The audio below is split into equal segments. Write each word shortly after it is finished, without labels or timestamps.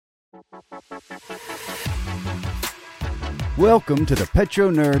Welcome to the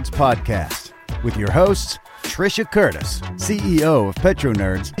Petro Nerds Podcast with your hosts, Trisha Curtis, CEO of Petro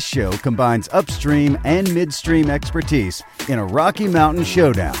Nerds. This show combines upstream and midstream expertise in a Rocky Mountain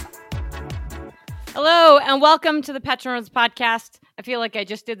showdown. Hello, and welcome to the Petro Nerds Podcast. I feel like I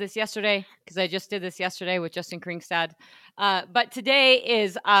just did this yesterday because I just did this yesterday with Justin Kringstad. But today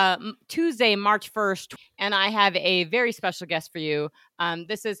is Tuesday, March 1st, and I have a very special guest for you.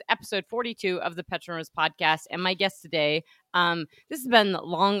 This is episode 42 of the Petro Nerds Podcast, and my guest today, this has been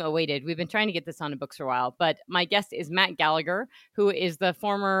long awaited. We've been trying to get this on the books for a while, but my guest is Matt Gallagher, who is the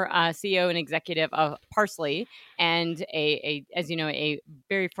former CEO and executive of Parsley, and as you know, a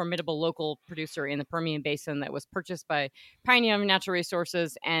very formidable local producer in the Permian Basin that was purchased by Pioneer Natural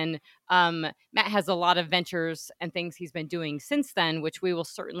Resources. And Matt has a lot of ventures and things he's been doing since then, which we will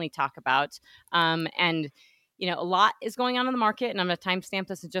certainly talk about. And you know, a lot is going on in the market, and I'm going to timestamp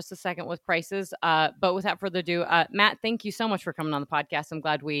this in just a second with prices. But without further ado, Matt, thank you so much for coming on the podcast. I'm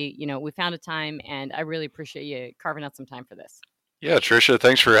glad we found a time, and I really appreciate you carving out some time for this. Yeah, Trisha,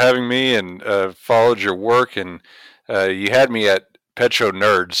 thanks for having me, and followed your work, and you had me at Petro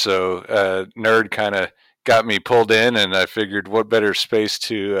Nerds, so nerd kind of got me pulled in, and I figured what better space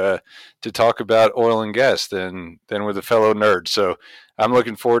to talk about oil and gas than with a fellow nerd. So I'm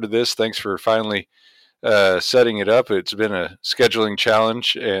looking forward to this. Thanks for finally setting it up. It's been a scheduling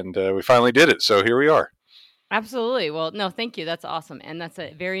challenge, and we finally did it. So here we are. Absolutely. Well, no, thank you. That's awesome, and that's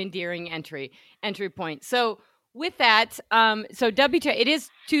a very endearing entry point. So with that, so WTI, it is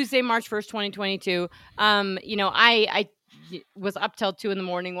Tuesday, March 1st, 2022. I was up till 2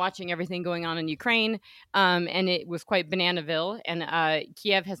 a.m. watching everything going on in Ukraine, and it was quite Bananaville. And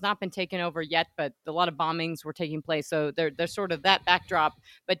Kiev has not been taken over yet, but a lot of bombings were taking place. So there's sort of that backdrop.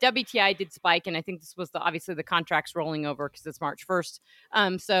 But WTI did spike, and I think this was obviously the contracts rolling over because it's March 1st.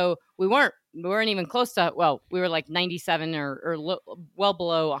 So we weren't even close to, we were like 97 or well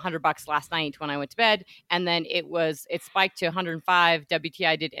below $100 last night when I went to bed. And then it spiked to 105.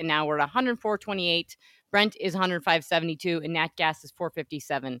 WTI did, and now we're at 104.28. Brent is 105.72 and nat gas is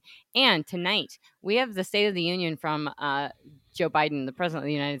 457. And tonight we have the State of the Union from Joe Biden, the president of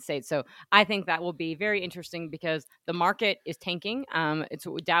the United States. So I think that will be very interesting because the market is tanking. It's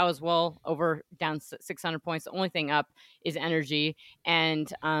Dow as well, down 600 points. The only thing up is energy, and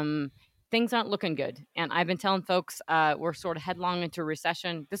things aren't looking good. And I've been telling folks we're sort of headlong into a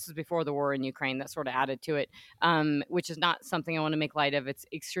recession. This is before the war in Ukraine that sort of added to it, which is not something I want to make light of. It's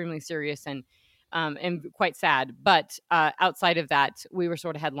extremely serious and quite sad. But outside of that, we were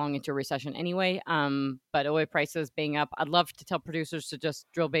sort of headlong into a recession anyway. But oil prices being up, I'd love to tell producers to just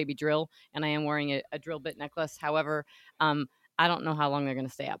drill, baby, drill. And I am wearing a drill bit necklace. However, I don't know how long they're going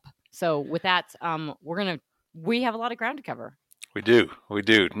to stay up. So with that, we have a lot of ground to cover. We do.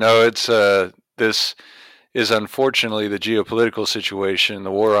 No, it's this is unfortunately the geopolitical situation.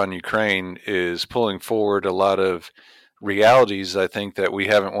 The war on Ukraine is pulling forward a lot of realities, I think, that we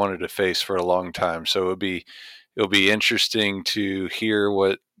haven't wanted to face for a long time. So it'll be interesting to hear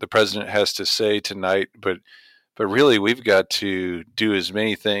what the president has to say tonight. But really, we've got to do as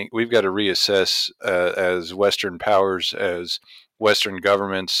many things. We've got to reassess as Western powers, as Western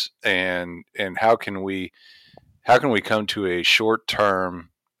governments, and how can we come to a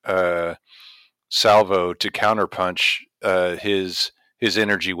short-term salvo to counterpunch his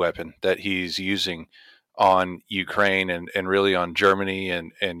energy weapon that he's using on Ukraine and really on Germany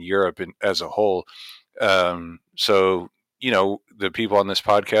and Europe as a whole. So, you know, the people on this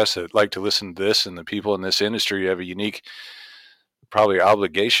podcast that like to listen to this and the people in this industry have a unique, probably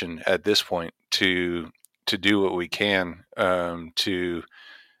obligation at this point to do what we can to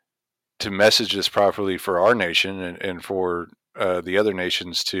message this properly for our nation and for the other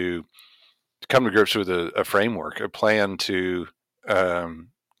nations to come to grips with a framework, a plan to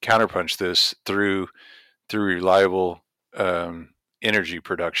counterpunch this through reliable energy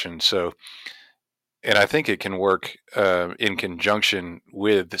production. So, and I think it can work in conjunction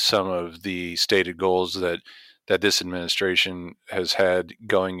with some of the stated goals that this administration has had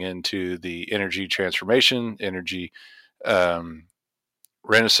going into the energy transformation, energy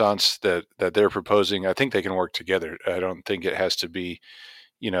renaissance that they're proposing. I think they can work together. I don't think it has to be,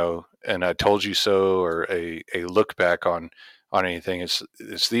 you know, and I told you so, or a look back on anything. It's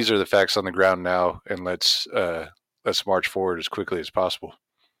these are the facts on the ground now, and let's march forward as quickly as possible.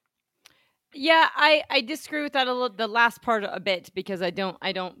 Yeah, I disagree with that the last part a bit, because I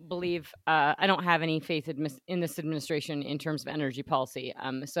don't believe I don't have any faith in this administration in terms of energy policy.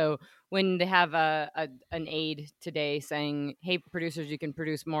 So when they have an aide today saying, "Hey, producers, you can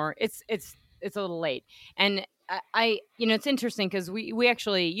produce more," it's a little late. And it's interesting because we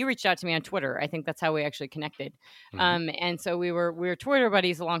actually, you reached out to me on Twitter. I think that's how we actually connected. And so we were Twitter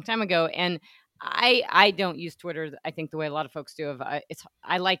buddies a long time ago, and I don't use Twitter, I think, the way a lot of folks do.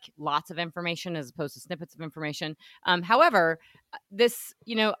 I like lots of information as opposed to snippets of information. However, this,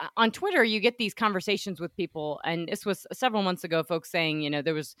 on Twitter, you get these conversations with people, and this was several months ago, folks saying,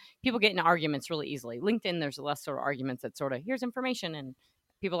 there was people getting arguments really easily. LinkedIn, there's less sort of arguments that sort of, here's information and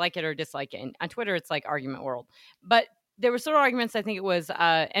people like it or dislike it. And on Twitter, it's like argument world. But there were sort of arguments. I think it was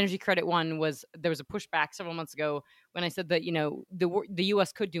Energy Credit One there was a pushback several months ago when I said that, the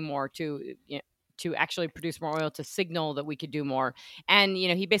U.S. could do more to actually produce more oil, to signal that we could do more. And,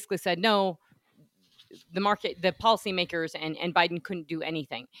 he basically said, no, the market, the policymakers and Biden couldn't do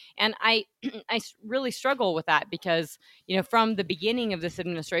anything. And I really struggle with that because, from the beginning of this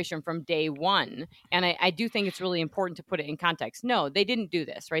administration, from day one, and I do think it's really important to put it in context. No, they didn't do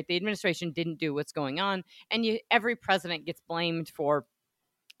this, right? The administration didn't do what's going on. And every president gets blamed for,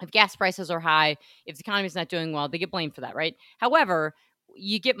 if gas prices are high, if the economy is not doing well, they get blamed for that, right? However,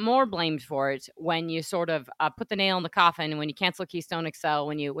 you get more blamed for it when you sort of put the nail in the coffin, when you cancel Keystone XL,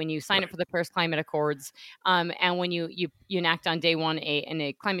 when you sign up for the Paris Climate Accords, and when you enact on day one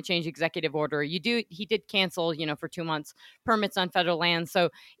a climate change executive order. He did cancel, for 2 months, permits on federal land. So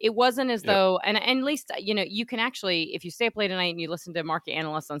it wasn't as though, and at least, you can actually, if you stay up late at night and you listen to market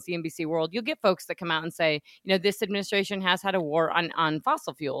analysts on CNBC World, you'll get folks that come out and say, this administration has had a war on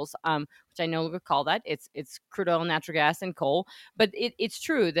fossil fuels, which I know we call that. It's crude oil, natural gas, and coal. But it's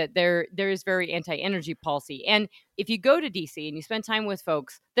true that there is very anti-energy policy. And if you go to DC and you spend time with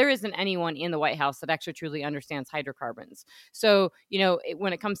folks, there isn't anyone in the White House that actually truly understands hydrocarbons. So,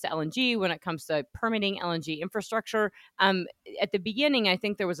 when it comes to LNG, when it comes to permitting LNG infrastructure, at the beginning, I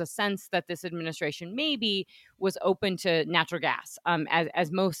think there was a sense that this administration maybe was open to natural gas,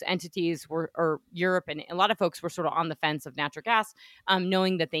 as most entities were, or Europe and a lot of folks were sort of on the fence of natural gas,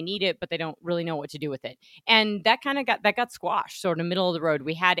 knowing that they need it, but they don't really know what to do with it. And that kind of got squashed, sort of middle of the road.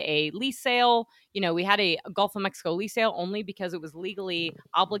 We had a lease sale, we had a Gulf of Mexico lease sale only because it was legally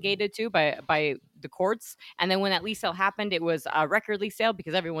obligated to by the courts. And then when that lease sale happened, it was a record lease sale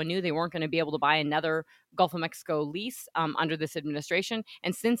because everyone knew they weren't going to be able to buy another Gulf of Mexico lease under this administration.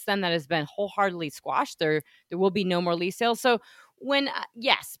 And since then, that has been wholeheartedly squashed. There will be no more lease sales. So when,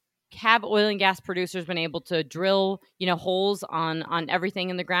 yes, have oil and gas producers been able to drill, holes on everything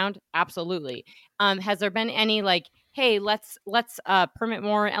in the ground? Absolutely. Has there been any hey, let's permit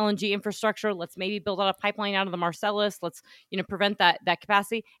more LNG infrastructure. Let's maybe build out a pipeline out of the Marcellus. Let's, prevent that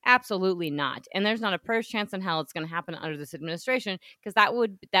capacity. Absolutely not. And there's not a prayer's chance in hell it's going to happen under this administration, because that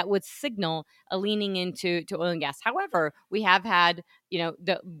would signal a leaning into oil and gas. However, we have had,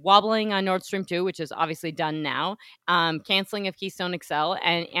 the wobbling on Nord Stream 2, which is obviously done now, canceling of Keystone XL,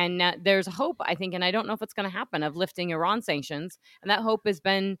 and there's hope, I think, and I don't know if it's going to happen, of lifting Iran sanctions. And that hope has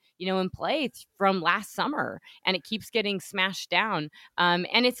been, in play from last summer, and it keeps getting smashed down.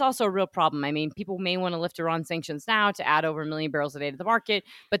 And it's also a real problem. I mean, people may want to lift Iran sanctions now to add over 1 million barrels a day to the market,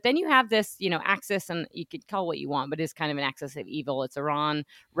 but then you have this, axis, and you could call it what you want, but it's kind of an axis of evil. It's Iran,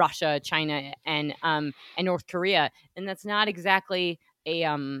 Russia, China, and North Korea, and that's not exactly a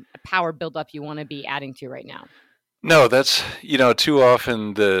power buildup you want to be adding to right now. No, that's, too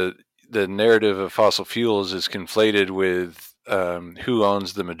often the narrative of fossil fuels is conflated with who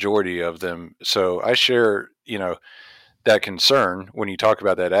owns the majority of them. So I share, that concern when you talk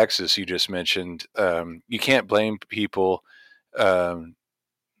about that axis you just mentioned. You can't blame people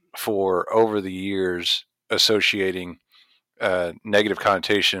for over the years associating negative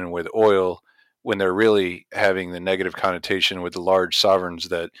connotation with oil when they're really having the negative connotation with the large sovereigns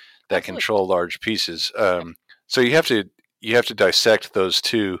that control large pieces. So you have to dissect those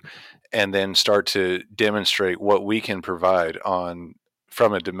two, and then start to demonstrate what we can provide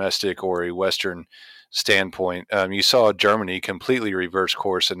from a domestic or a Western standpoint. You saw Germany completely reverse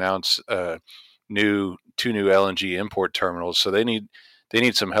course, announce two new LNG import terminals. So they need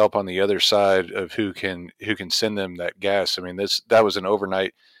some help on the other side of who can send them that gas. I mean, that was an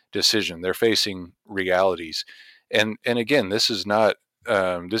overnight decision. They're facing realities, and again, this is not.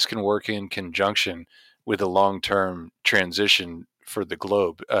 This can work in conjunction with a long-term transition for the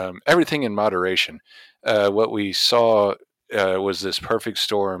globe. Everything in moderation. What we saw was this perfect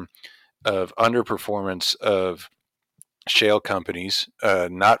storm of underperformance of shale companies,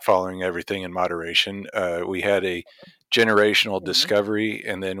 not following everything in moderation. We had a generational discovery,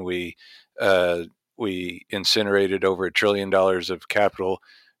 and then we incinerated over $1 trillion of capital,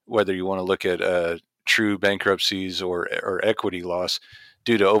 whether you want to look at true bankruptcies or equity loss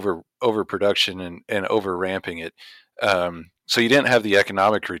due to overproduction and over ramping it. so you didn't have the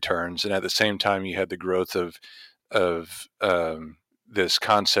economic returns, and at the same time you had the growth of this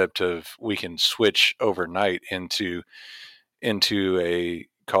concept of we can switch overnight into a,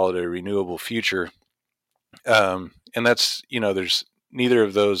 call it a renewable future. And that's, there's neither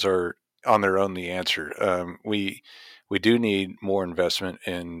of those are on their own the answer. We do need more investment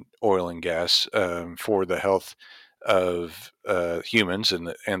in oil and gas for the health of humans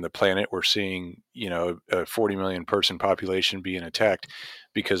and the planet. We're seeing, a 40 million person population being attacked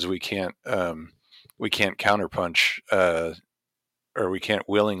because we can't counterpunch, or we can't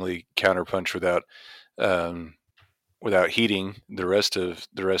willingly counterpunch without heating the rest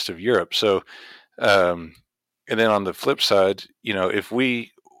of Europe. So, and then on the flip side, if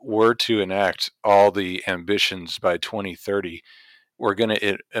we were to enact all the ambitions by 2030, we're going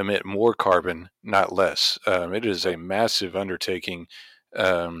to emit more carbon, not less. It is a massive undertaking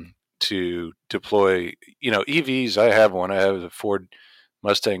to deploy, EVs. I have one. I have the Ford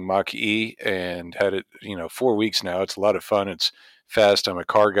Mustang Mach-E and had it, 4 weeks now. It's a lot of fun. It's fast. I'm a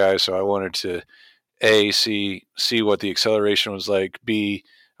car guy, so I wanted to see what the acceleration was like. B,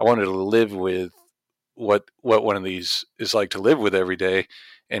 I wanted to live with what one of these is like to live with every day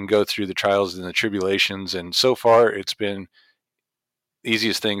and go through the trials and the tribulations. And so far, it's been the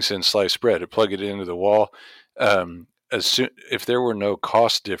easiest thing since sliced bread. To plug it into the wall. If there were no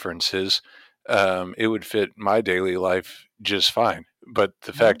cost differences, it would fit my daily life just fine. But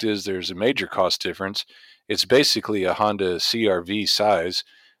the fact is, there's a major cost difference. It's basically a Honda CR-V size,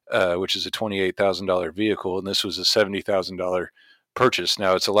 which is a $28,000 vehicle, and this was a $70,000 purchase.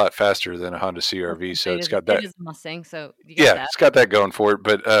 Now it's a lot faster than a Honda CR-V, so it's got that. It is a Mustang, so you got that. It's got that going for it.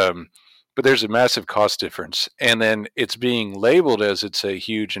 But there's a massive cost difference, and then it's being labeled as it's a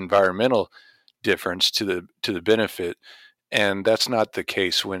huge environmental difference to the benefit, and that's not the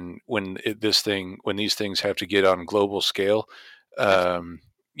case when these things have to get on global scale.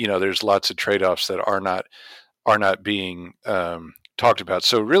 There's lots of trade-offs that are not being talked about.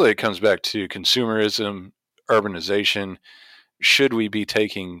 So really, it comes back to consumerism, urbanization. Should we be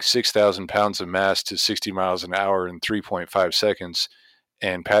taking 6,000 pounds of mass to 60 miles an hour in 3.5 seconds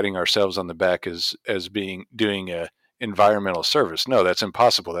and patting ourselves on the back as doing a environmental service? No, that's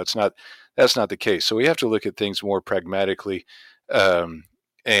impossible. That's not the case. So we have to look at things more pragmatically, and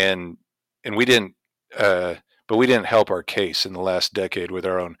we didn't, but we didn't help our case in the last decade with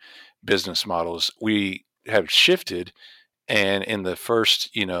our own business models. We have shifted, and in the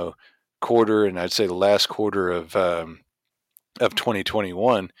first, quarter, and I'd say the last quarter of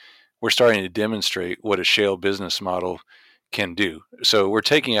 2021, we're starting to demonstrate what a shale business model can do. So we're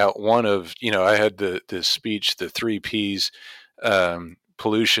taking out one of, I had the speech, the 3 Ps,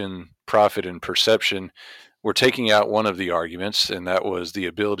 pollution, profit, and perception. We're taking out one of the arguments, and that was the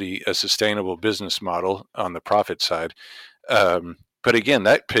ability, a sustainable business model on the profit side. But again,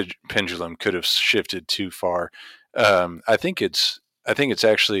 that pendulum could have shifted too far. I think it's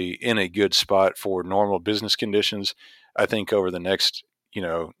actually in a good spot for normal business conditions. I think over the next,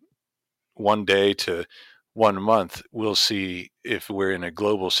 1 day to 1 month, we'll see if we're in a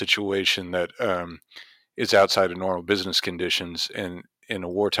global situation that is outside of normal business conditions. And in a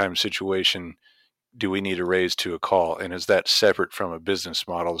wartime situation, do we need a raise to a call? And is that separate from a business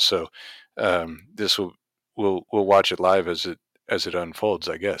model? So this we'll watch it live as it unfolds,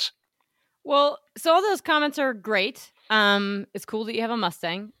 I guess. Well, so all those comments are great. It's cool that you have a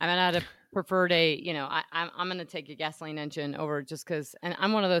Mustang. I mean, I'd have preferred I'm going to take a gasoline engine over just because, and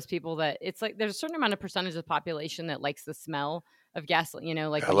I'm one of those people that it's like there's a certain amount of percentage of the population that likes the smell of gasoline,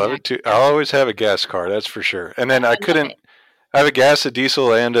 like I love it too. I'll always have a gas car, that's for sure. And then I have a gas, a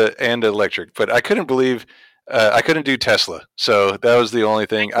diesel, and electric, but I couldn't believe I couldn't do Tesla. So that was the only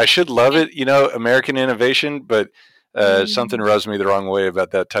thing. I should love it, American innovation, but something rubs me the wrong way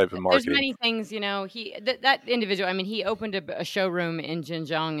about that type of marketing. There's many things, that individual, I mean, he opened a showroom in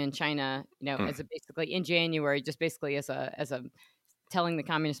Xinjiang in China, as basically in January, just basically as a telling the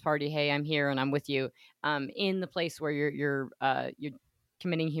Communist Party, hey, I'm here and I'm with you, in the place where you're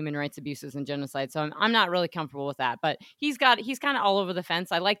committing human rights abuses and genocide. So I'm not really comfortable with that, but he's kind of all over the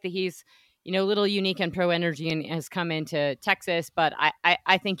fence. I like that he's, a little unique and pro energy and has come into Texas, but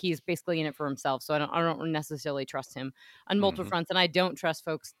I think he's basically in it for himself. So I don't necessarily trust him on multiple fronts. And I don't trust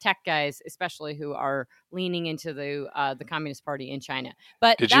folks, tech guys, especially who are leaning into the Communist Party in China.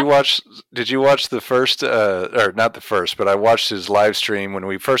 But did you watch the first, or not the first, but I watched his live stream when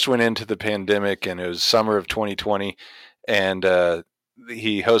we first went into the pandemic, and it was summer of 2020. And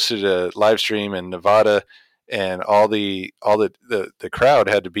he hosted a live stream in Nevada, and all the crowd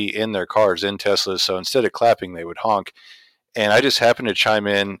had to be in their cars, in Teslas. So instead of clapping, they would honk. And I just happened to chime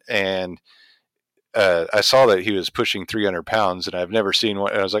in, and I saw that he was pushing 300 pounds, and I've never seen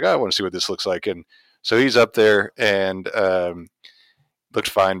one. And I was like, oh, I want to see what this looks like. And so he's up there and looked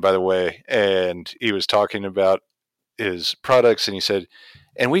fine, by the way. And he was talking about his products, and he said,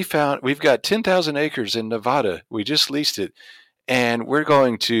 and we've got 10,000 acres in Nevada. We just leased it, and we're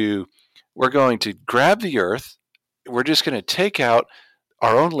going to grab the earth. We're just going to take out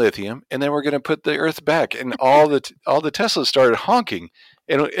our own lithium, and then we're going to put the earth back. And all the Teslas started honking,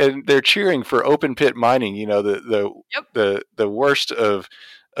 and they're cheering for open pit mining. You know, the worst of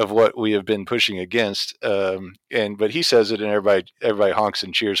what we have been pushing against. But he says it, and everybody honks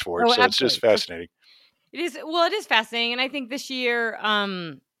and cheers for it. So absolutely. It's just fascinating. It is fascinating, and I think this year,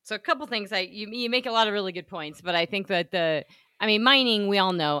 so a couple things. You make a lot of really good points, but I think that mining, we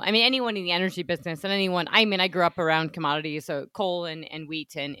all know. I mean, anyone in the energy business and I grew up around commodities, so coal and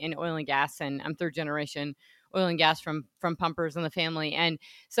wheat and oil and gas, and I'm third generation oil and gas from pumpers in the family. And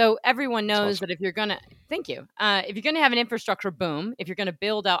so everyone knows that if you're going to have an infrastructure boom, if you're going to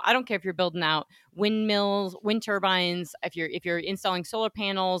build out, I don't care if you're building out windmills, wind turbines, if you're installing solar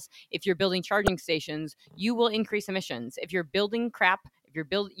panels, if you're building charging stations, you will increase emissions. If you're building crap,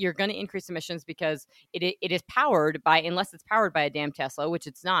 you're going to increase emissions because it is powered by, unless it's powered by a damn Tesla, which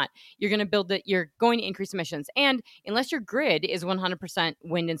it's not, you're going to increase emissions. And unless your grid is 100%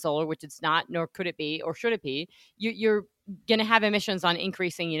 wind and solar, which it's not, nor could it be, or should it be, you're going to have emissions on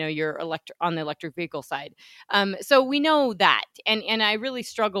increasing, your on the electric vehicle side. So we know that. And I really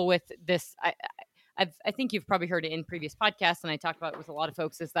struggle with this. I think you've probably heard it in previous podcasts, and I talk about it with a lot of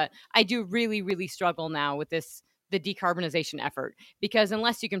folks, is that I do really, really struggle now with the decarbonization effort, because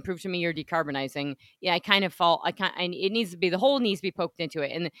unless you can prove to me you're decarbonizing, it needs to be, the hole needs to be poked into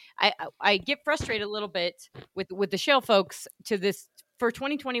it. And I get frustrated a little bit with the shale folks to this for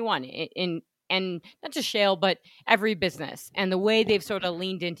 2021 and not just shale, but every business and the way they've sort of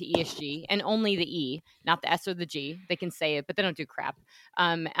leaned into ESG, and only the E, not the S or the G. They can say it, but they don't do crap.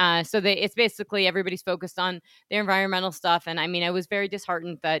 It's basically everybody's focused on their environmental stuff. And I was very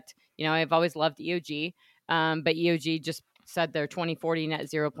disheartened that, I've always loved EOG. But EOG just said their 2040 net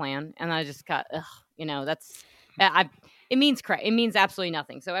zero plan, and I just got, it means absolutely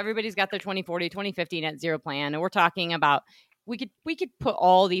nothing. So everybody's got their 2040, 2050 net zero plan, and we're talking about we could put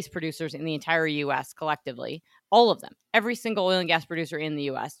all these producers in the entire U.S. collectively, all of them, every single oil and gas producer in the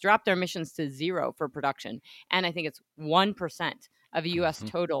U.S. drop their emissions to zero for production, and I think it's 1% of U.S.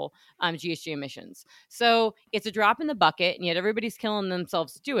 total GHG emissions. So it's a drop in the bucket, and yet everybody's killing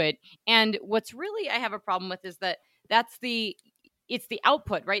themselves to do it. And what's really I have a problem with is that it's the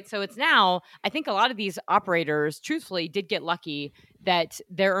output, right? So it's now, I think a lot of these operators, truthfully, did get lucky that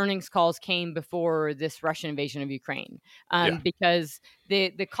their earnings calls came before this Russian invasion of Ukraine, because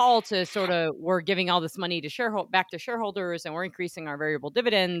the call to sort of, we're giving all this money to back to shareholders, and we're increasing our variable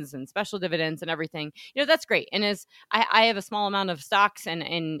dividends and special dividends and everything. That's great. And as I have a small amount of stocks,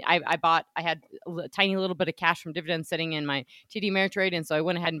 and I had a tiny little bit of cash from dividends sitting in my TD Ameritrade, and so I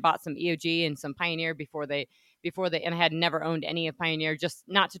went ahead and bought some EOG and some Pioneer before they, and I had never owned any of Pioneer, just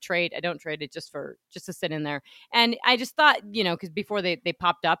not to trade. I don't trade it just to sit in there. And I just thought, because before they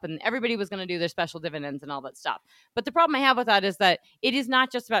popped up and everybody was going to do their special dividends and all that stuff. But the problem I have with that is that it is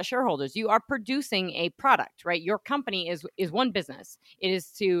not just about shareholders. You are producing a product, right? Your company is one business. It is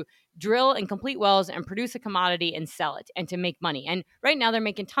to drill and complete wells and produce a commodity and sell it and to make money. And right now they're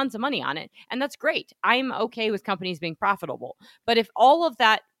making tons of money on it. And that's great. I'm okay with companies being profitable. But if all of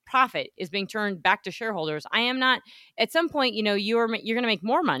that profit is being turned back to shareholders, I am not. At some point, you're going to make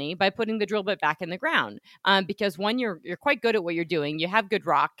more money by putting the drill bit back in the ground, because one, you're quite good at what you're doing. You have good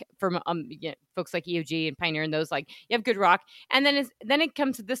rock from folks like EOG and Pioneer and those, like, you have good rock, and then it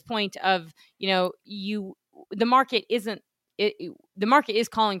comes to this point of the market isn't. The market is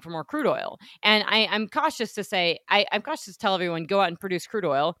calling for more crude oil. And I'm cautious to say, I'm cautious to tell everyone, go out and produce crude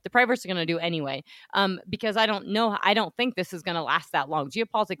oil. The privates are going to do anyway, because I don't think this is going to last that long.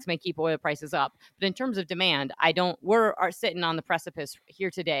 Geopolitics may keep oil prices up, but in terms of demand, we're sitting on the precipice here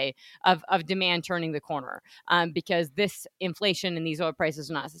today of demand turning the corner, because this inflation and these oil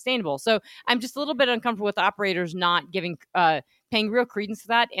prices are not sustainable. So I'm just a little bit uncomfortable with operators not paying real credence to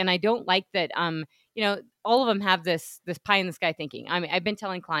that. And I don't like that, all of them have this pie in the sky thinking. I've been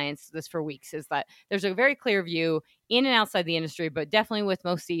telling clients this for weeks, is that there's a very clear view in and outside the industry, but definitely with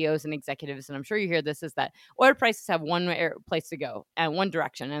most CEOs and executives, and I'm sure you hear this, is that oil prices have one place to go and one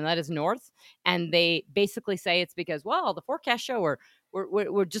direction, and that is north. And they basically say it's because, well, the forecasts show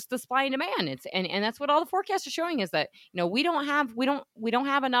we're just the supply and demand. And that's what all the forecasts are showing, is that we don't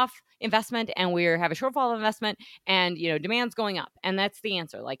have enough investment, and we have a shortfall of investment, and demand's going up, and that's the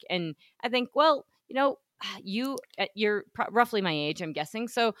answer. And I think, well, you're roughly my age, I'm guessing.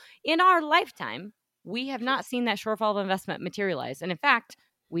 So in our lifetime, we have not seen that shortfall of investment materialize. And in fact,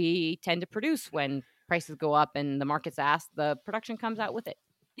 we tend to produce when prices go up and the market's asked, the production comes out with it.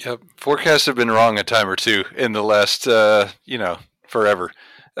 Yep. Forecasts have been wrong a time or two in the last, forever.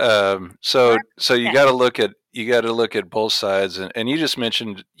 So you got to look at both sides. And you just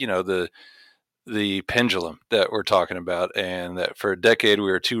mentioned, the pendulum that we're talking about, and that for a decade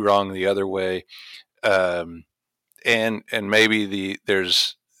we were too wrong the other way. And maybe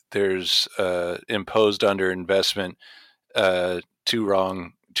there's imposed underinvestment, too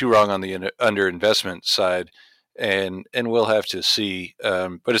wrong on the underinvestment side, and we'll have to see.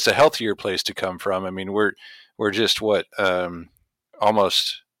 But it's a healthier place to come from. I mean, we're just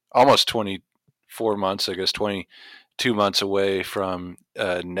almost 24 months, I guess 22 months away from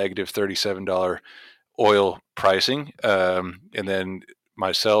negative $37 oil pricing, and then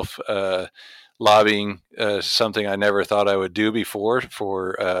myself lobbying something I never thought I would do before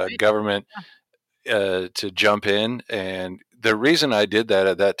for government to jump in. And the reason I did that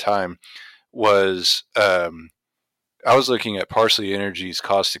at that time was I was looking at Parsley Energy's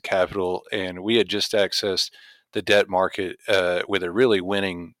cost of capital, and we had just accessed the debt market with a really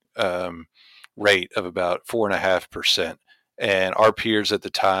winning rate of about 4.5%. And our peers at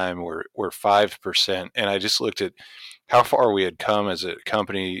the time were 5%. And I just looked at how far we had come as a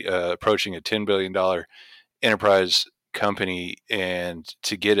company approaching a $10 billion enterprise company. And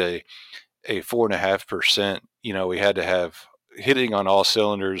to get a 4.5%, we had to have hitting on all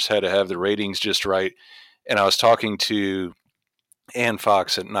cylinders, had to have the ratings just right. And I was talking to Ann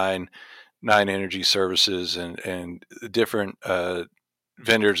Fox at Nine Energy Services and different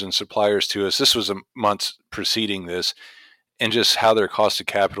vendors and suppliers to us. This was a month preceding this, and just how their cost of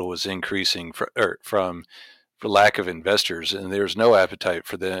capital was increasing from lack of investors, and there was no appetite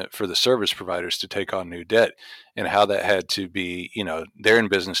for the service providers to take on new debt, and how that had to be, they're in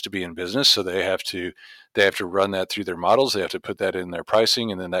business to be in business, so they have to run that through their models, they have to put that in their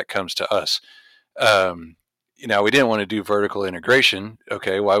pricing, and then that comes to us. We didn't want to do vertical integration.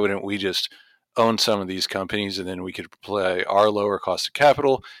 Okay, why wouldn't we just own some of these companies, and then we could play our lower cost of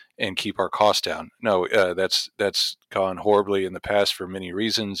capital and keep our costs down? No, that's gone horribly in the past for many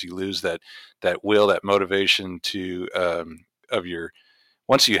reasons. You lose that will, that motivation to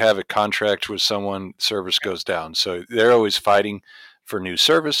once you have a contract with someone, service goes down. So they're always fighting for new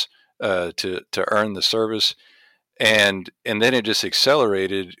service to earn the service, and then it just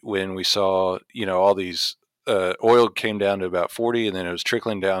accelerated when we saw all these oil came down to about 40, and then it was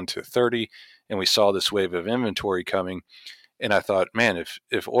trickling down to 30, and we saw this wave of inventory coming. And I thought, man,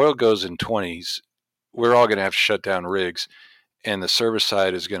 if oil goes in 20s, we're all going to have to shut down rigs, and the service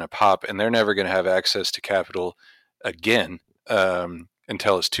side is going to pop, and they're never going to have access to capital again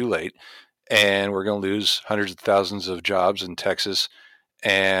until it's too late. And we're going to lose hundreds of thousands of jobs in Texas,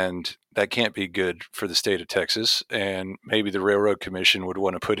 and that can't be good for the state of Texas. And maybe the Railroad Commission would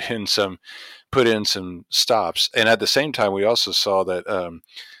want to put in some stops. And at the same time, we also saw that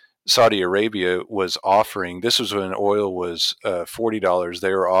Saudi Arabia was offering, this was when oil was $40,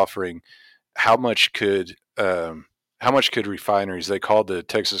 they were offering how much could refineries, they called the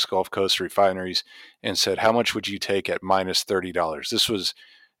Texas Gulf Coast refineries and said, how much would you take at minus $30? This was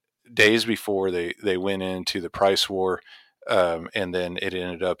days before they went into the price war, and then it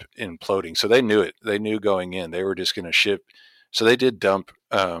ended up imploding. So they knew it. They knew going in they were just going to ship. So they did dump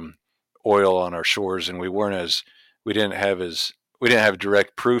oil on our shores, and we didn't have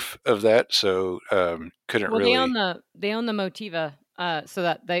direct proof of that, so couldn't really. They own the Motiva, so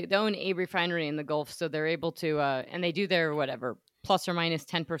that they own a refinery in the Gulf, so they're able to, and they do their whatever plus or minus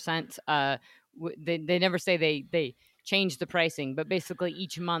 10%. They never say they change the pricing, but basically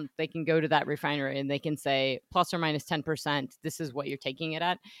each month they can go to that refinery and they can say plus or minus 10%. This is what you're taking it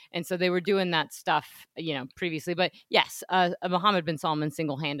at, and so they were doing that stuff, previously. But yes, Mohammed bin Salman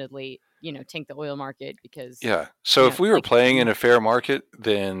single-handedly, tank the oil market because So if we were playing in a fair market,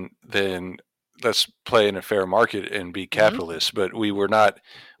 then let's play in a fair market and be capitalists. Mm-hmm. But we were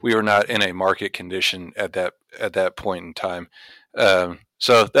not in a market condition at that point in time.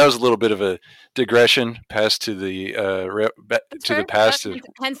 So that was a little bit of a digression past to the the past.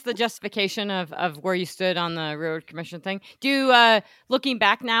 Hence the justification of where you stood on the Railroad Commission thing. Looking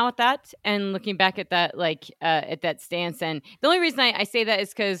back now at that, and looking back at that, at that stance, and the only reason I say that is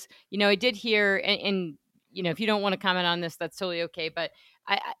because I did hear, and if you don't want to comment on this, that's totally okay. But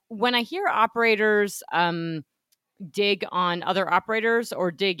when I hear operators dig on other operators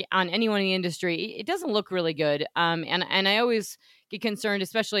or dig on anyone in the industry, it doesn't look really good. And I always get concerned,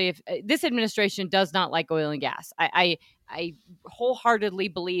 especially if this administration does not like oil and gas. I I wholeheartedly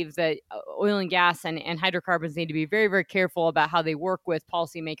believe that oil and gas and hydrocarbons need to be very, very careful about how they work with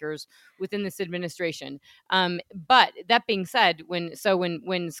policymakers within this administration. But that being said, when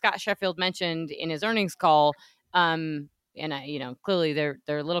Scott Sheffield mentioned in his earnings call, and clearly they're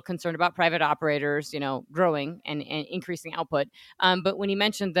a little concerned about private operators, growing and increasing output. But when he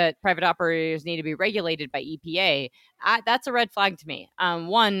mentioned that private operators need to be regulated by EPA, that's a red flag to me.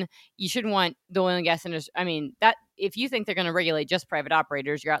 One, you shouldn't want the oil and gas industry. I mean, that if you think they're going to regulate just private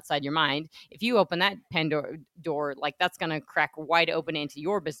operators, you're outside your mind. If you open that Pandora door, like that's going to crack wide open into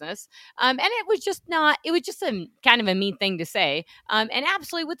your business. And it was just a kind of a mean thing to say. And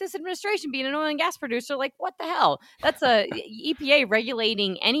absolutely, with this administration being an oil and gas producer, like what the hell? That's a EPA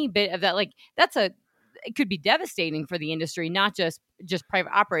regulating any bit of that. Like it could be devastating for the industry, not just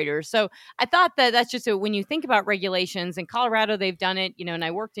private operators. So I thought that's just when you think about regulations in Colorado, they've done it, and I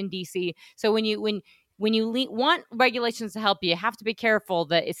worked in DC. So when you want regulations to help you have to be careful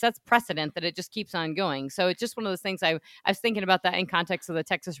that it sets precedent that it just keeps on going. So it's just one of those things I was thinking about that in context of the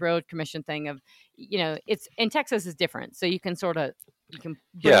Texas Road Commission thing of, it's in Texas is different. So you can bring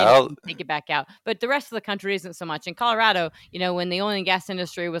it take it back out. But the rest of the country isn't so much. In Colorado, when the oil and gas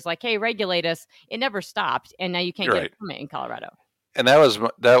industry was like, hey, regulate us, it never stopped. And now you can't get a permit in Colorado. And that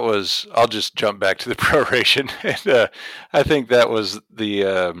was, I'll just jump back to the proration. And I think that was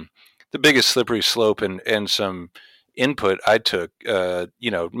the biggest slippery slope and some input I took,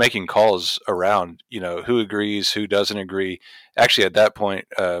 making calls around, who agrees, who doesn't agree. Actually, at that point,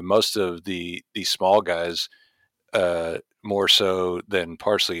 most of the small guys, more so than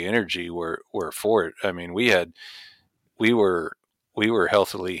Parsley Energy, were for it. I mean, we were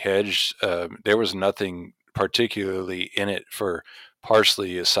healthily hedged. There was nothing particularly in it for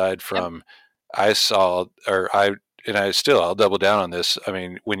Parsley aside from I'll double down on this. I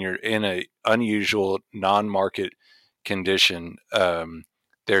mean, when you're in a unusual non-market condition,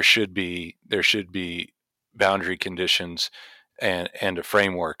 there should be boundary conditions and a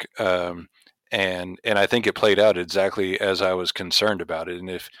framework. And I think it played out exactly as I was concerned about it. And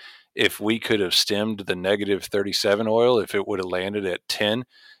if we could have stemmed the negative 37 oil, if it would have landed at 10,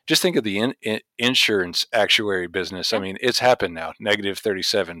 just think of the insurance actuary business. Yep. I mean, it's happened now, negative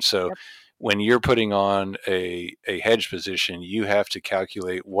 37. So when you're putting on a hedge position, you have to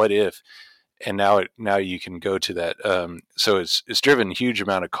calculate what if, and now you can go to that. So it's driven a huge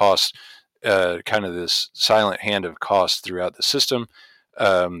amount of cost, kind of this silent hand of cost throughout the system.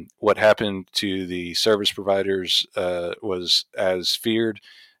 What happened to the service providers was as feared.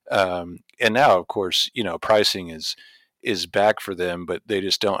 And now, of course, pricing is back for them, but they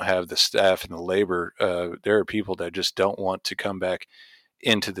just don't have the staff and the labor. There are people that just don't want to come back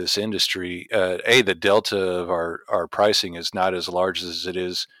into this industry. The delta of our pricing is not as large as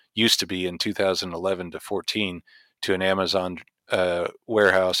it used to be in 2011 to 14 to an Amazon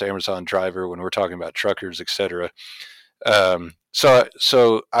warehouse, Amazon driver, when we're talking about truckers, et cetera.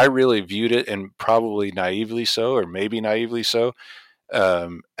 So I really viewed it, and probably naively so, or maybe naively so,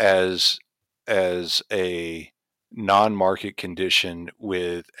 as a non-market condition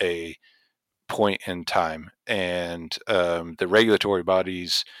with a point in time. And the regulatory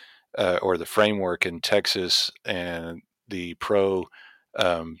bodies or the framework in Texas and the pro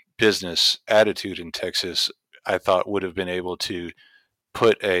business attitude in Texas, I thought would have been able to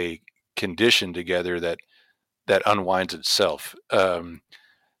put a condition together that unwinds itself.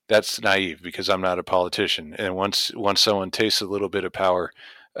 That's naive because I'm not a politician. And once someone tastes a little bit of power,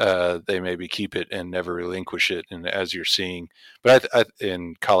 they maybe keep it and never relinquish it. And as you're seeing, but I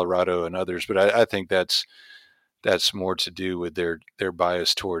in Colorado and others, but I think that's more to do with their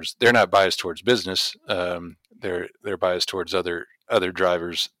bias towards. They're not biased towards business. They're biased towards other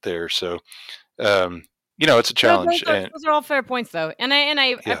drivers there. So. It's a challenge. Those are all fair points, though, and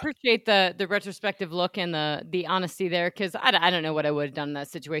I appreciate the retrospective look and the honesty there, because I don't know what I would have done in that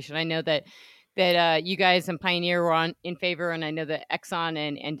situation. I know that you guys and Pioneer were in favor, and I know that Exxon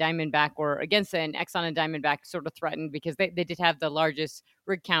and Diamondback were against it, and Exxon and Diamondback sort of threatened because they did have the largest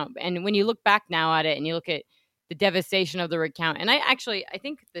rig count. And when you look back now at it and you look at the devastation of the rig count, and I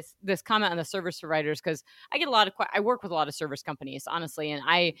think this comment on the service providers, because I get I work with a lot of service companies, honestly, and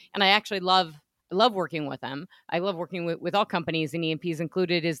I actually love working with them. I love working with all companies, and E&Ps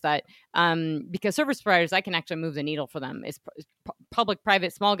included, is that because service providers, I can actually move the needle for them. It's public,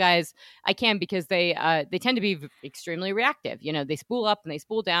 private, small guys, I can, because they tend to be extremely reactive. They spool up and they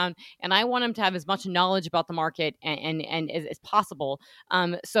spool down, and I want them to have as much knowledge about the market and as possible,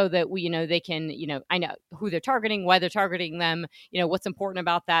 so that they can, I know who they're targeting, why they're targeting them, what's important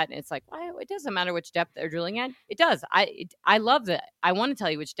about that. And it's like, well, it doesn't matter which depth they're drilling at. It does. I love that. I want to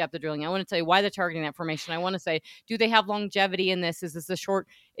tell you which depth they're drilling. I want to tell you why they're targeting that formation. I want to say, do they have longevity in this? Is this a short?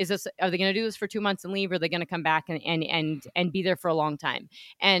 Are they going to do this for 2 months and leave? Or are they going to come back and be there for a long time?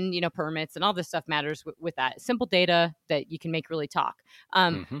 And, permits and all this stuff matters with that. Simple data that you can make really talk.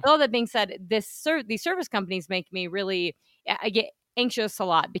 But all that being said, these service companies make me really, I get anxious a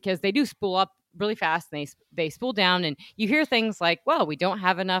lot because they do spool up really fast and they spool down, and you hear things like, well, we don't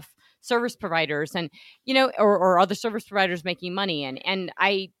have enough service providers, and or other service providers making money, and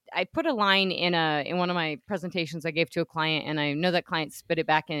I put a line in one of my presentations I gave to a client, and I know that client spit it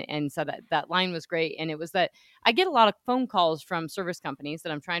back and said that line was great, and it was that I get a lot of phone calls from service companies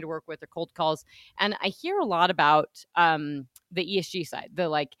that I'm trying to work with, or cold calls, and I hear a lot about the ESG side,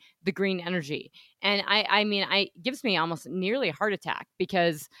 the green energy, and I mean, it gives me almost nearly a heart attack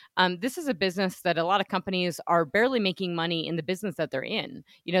because this is a business that a lot of companies are barely making money in the business that they're in.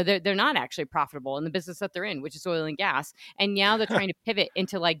 They're not actually profitable in the business that they're in, which is oil and gas, and now they're trying to pivot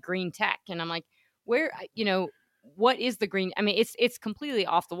into green tech, and I'm like, where, what is the green? I mean, it's completely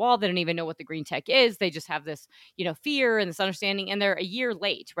off the wall. They don't even know what the green tech is. They just have this, fear and this understanding, and they're a year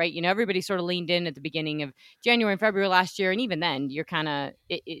late, right? Everybody sort of leaned in at the beginning of January and February last year, and even then, you're kind of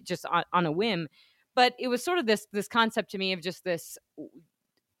it just on a whim. But it was sort of this concept to me of just this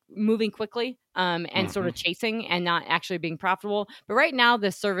moving quickly and sort of chasing and not actually being profitable. But right now,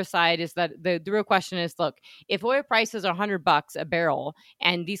 the service side is that the real question is, look, if oil prices are $100 a barrel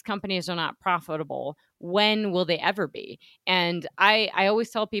and these companies are not profitable, when will they ever be? And I always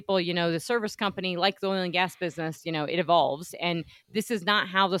tell people, the service company, like the oil and gas business, it evolves. And this is not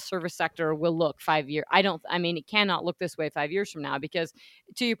how the service sector will look 5 years. It cannot look this way 5 years from now, because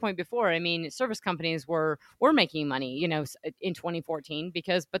to your point before, service companies were making money, in 2014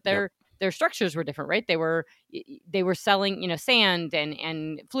 but their structures were different, right? They were selling, sand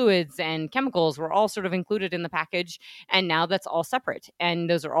and fluids and chemicals were all sort of included in the package. And now that's all separate. And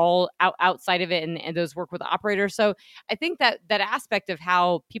those are all outside of it. And those work with the operators. So I think that aspect of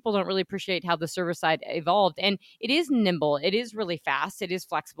how people don't really appreciate how the service side evolved. And it is nimble. It is really fast. It is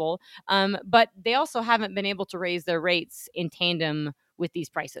flexible. But they also haven't been able to raise their rates in tandem with these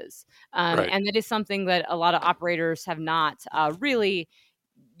prices. Right. And that is something that a lot of operators have not really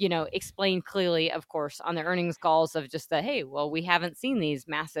explained clearly, of course, on the earnings calls, of just that, hey, well, we haven't seen these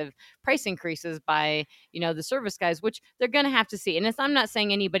massive price increases by, the service guys, which they're going to have to see. And I'm not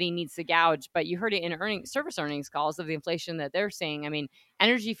saying anybody needs to gouge, but you heard it in service earnings calls of the inflation that they're seeing. I mean,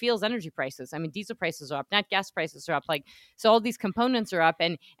 energy feels energy prices. I mean, diesel prices are up, nat gas prices are up. So all these components are up,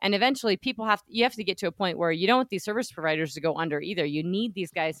 and eventually you have to get to a point where you don't want these service providers to go under either. You need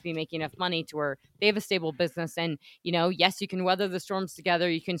these guys to be making enough money to where they have a stable business. And, yes, you can weather the storms together.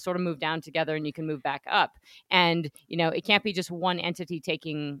 You can sort of move down together, and you can move back up. And, it can't be just one entity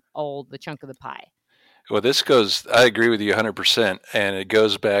taking all the chunk of the pie. Well, I agree with you 100%. And it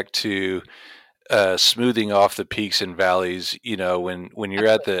goes back to smoothing off the peaks and valleys. When you're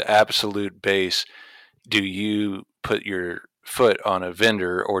at the absolute base, do you put your foot on a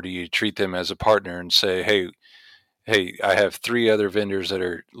vendor, or do you treat them as a partner and say, hey, I have 3 other vendors that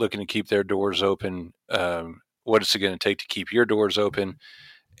are looking to keep their doors open. What is it going to take to keep your doors open?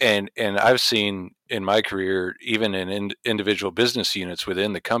 And I've seen in my career, even in individual business units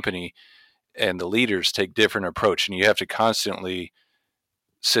within the company, and the leaders take different approach, and you have to constantly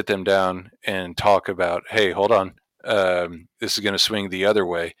sit them down and talk about, hey, hold on, this is going to swing the other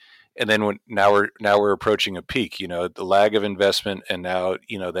way. And then now we're approaching a peak, the lag of investment, and now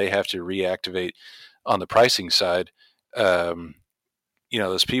they have to reactivate on the pricing side.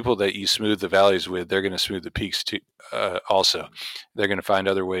 Those people that you smooth the valleys with, they're going to smooth the peaks too. Also, they're going to find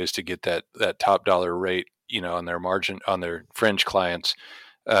other ways to get that top dollar rate, on their margin, on their fringe clients.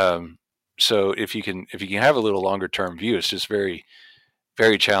 So if you can have a little longer term view, it's just very,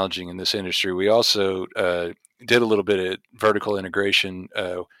 very challenging in this industry. We also did a little bit of vertical integration.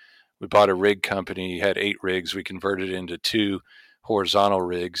 We bought a rig company, had 8 rigs. We converted it into 2 horizontal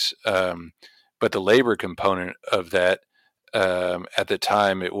rigs. But the labor component of that, at the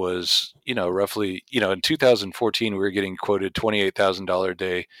time, it was, roughly, in 2014, we were getting quoted $28,000 a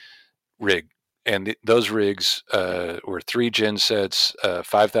day rig. And those rigs were 3 gen sets,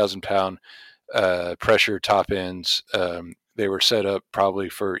 5,000 pound pressure top ends. They were set up probably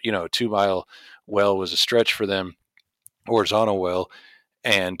for, a 2-mile well was a stretch for them, horizontal well.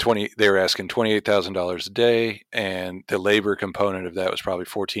 And they were asking $28,000 a day. And the labor component of that was probably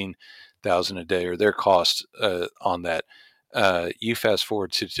 $14,000 a day, or their cost on that. You fast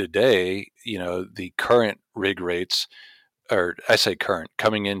forward to today, the current rig rates, or I say current,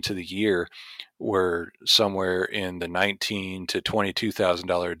 coming into the year, were somewhere in the $19,000 to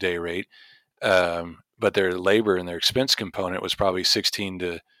 $22,000 a day rate. But their labor and their expense component was probably $16,000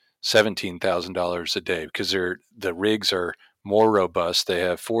 to $17,000 a day because the rigs are more robust. They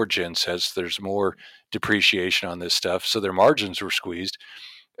have 4 gen sets. There's more depreciation on this stuff, so their margins were squeezed.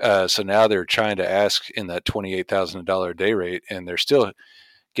 So now they're trying to ask in that $28,000 day rate, and they're still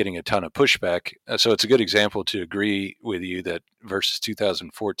getting a ton of pushback. So it's a good example to agree with you that versus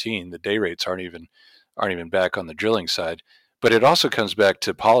 2014, the day rates aren't even back on the drilling side. But it also comes back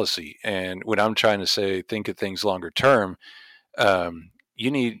to policy. And when I'm trying to say think of things longer term,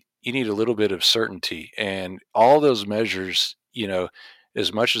 you need a little bit of certainty, and all those measures.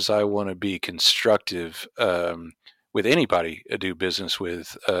 As much as I want to be constructive with anybody I do business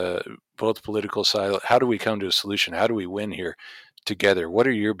with, both political side, how do we come to a solution? How do we win here together? What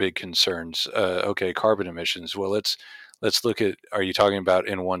are your big concerns? Okay, carbon emissions. Well, let's look at, are you talking about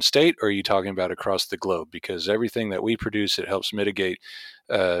in one state or are you talking about across the globe? Because everything that we produce, it helps mitigate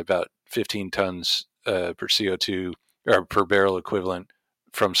about 15 tons per CO2 or per barrel equivalent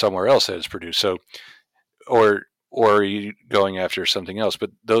from somewhere else that is produced. So, or are you going after something else?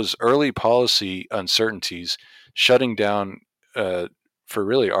 But those early policy uncertainties, shutting down for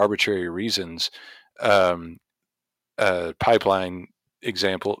really arbitrary reasons, pipeline is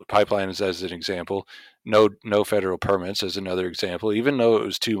as an example, no federal permits as another example, even though it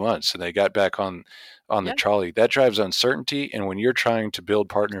was 2 months and they got back on the trolley. That drives uncertainty. And when you're trying to build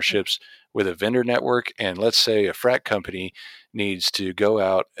partnerships with a vendor network, and let's say a frac company needs to go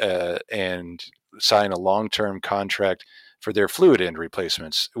out and sign a long-term contract for their fluid end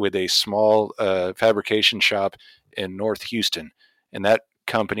replacements with a small fabrication shop in North Houston, and that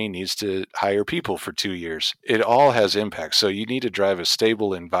company needs to hire people for 2 years. It all has impact. So you need to drive a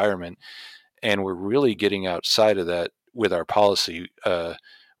stable environment, and we're really getting outside of that with our policy.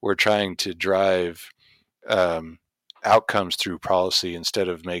 We're trying to drive outcomes through policy instead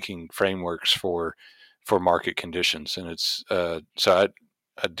of making frameworks for market conditions. And it's so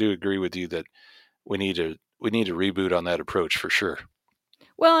I do agree with you that we need to reboot on that approach for sure.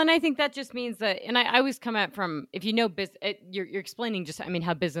 Well, and I think that just means that, and I always come at from, if you know business, you're explaining just,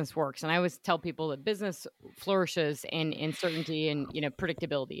 how business works. And I always tell people that business flourishes in certainty and,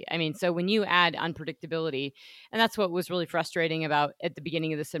 predictability. So when you add unpredictability, and that's what was really frustrating about at the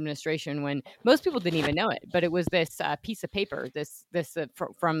beginning of this administration, when most people didn't even know it, but it was this piece of paper, this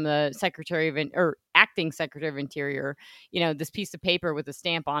from the acting Secretary of Interior, this piece of paper with a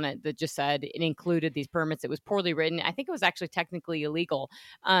stamp on it that just said it included these permits. It was poorly written. I think it was actually technically illegal.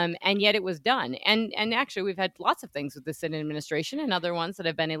 And yet it was done. And actually, we've had lots of things with the Senate administration and other ones that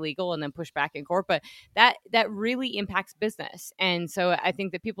have been illegal and then pushed back in court. But that really impacts business. And so I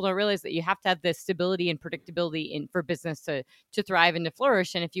think that people don't realize that you have to have this stability and predictability for business to thrive and to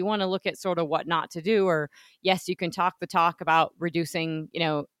flourish. And if you want to look at sort of what not to do, or yes, you can talk the talk about reducing,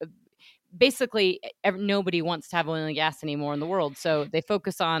 basically nobody wants to have oil and gas anymore in the world. So they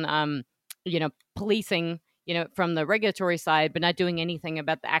focus on, policing, from the regulatory side, but not doing anything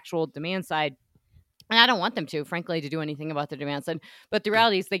about the actual demand side. And I don't want them to, frankly, to do anything about the demand side. But the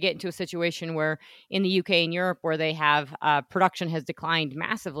reality is they get into a situation where in the UK and Europe, where they have production has declined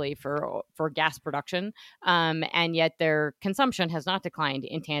massively for gas production, and yet their consumption has not declined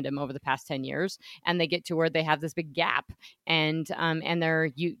in tandem over the past 10 years. And they get to where they have this big gap, and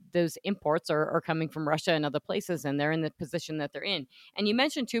those imports are coming from Russia and other places, and they're in the position that they're in. And you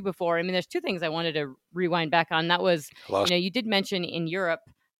mentioned too before, there's two things I wanted to rewind back on. That was, you did mention in Europe,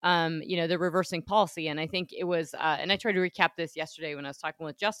 the reversing policy. And I think it was, and I tried to recap this yesterday when I was talking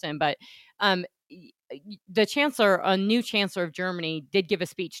with Justin, but the chancellor, a new chancellor of Germany, did give a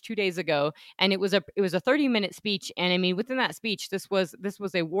speech 2 days ago, and it was a 30-minute speech. And within that speech, this was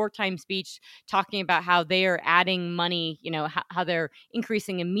a wartime speech talking about how they are adding money, how they're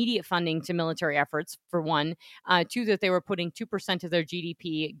increasing immediate funding to military efforts, for one. Two, that they were putting 2% of their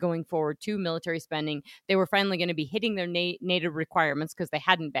GDP going forward to military spending. They were finally going to be hitting their native requirements because they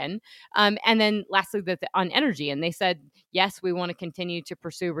hadn't been. And then lastly, that on energy, and they said, yes, we want to continue to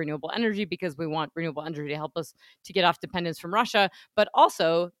pursue renewable energy because we want renewable energy to help us to get off dependence from Russia. But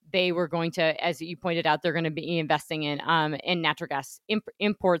also they were going to, as you pointed out, they're going to be investing in natural gas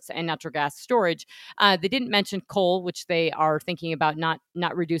imports and natural gas storage. They didn't mention coal, which they are thinking about not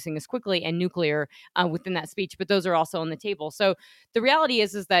reducing as quickly, and nuclear within that speech. But those are also on the table. So the reality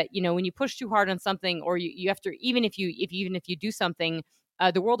is that, when you push too hard on something, or you have to, even if you do something,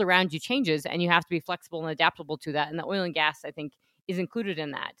 the world around you changes, and you have to be flexible and adaptable to that. And the oil and gas, I think, is included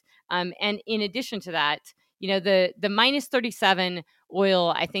in that. And in addition to that, the minus 37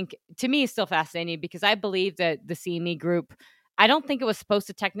 oil, I think, to me, is still fascinating, because I believe that the CME Group, I don't think it was supposed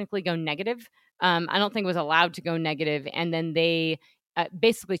to technically go negative. I don't think it was allowed to go negative. And then they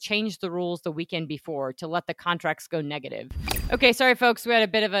basically changed the rules the weekend before to let the contracts go negative. Okay, sorry folks, we had a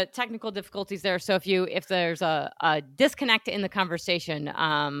bit of a technical difficulties there. So if there's a disconnect in the conversation,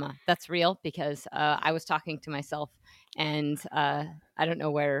 that's real, because I was talking to myself, and I don't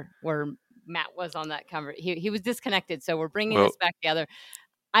know where Matt was on that conversation. He was disconnected, so we're bringing this back together.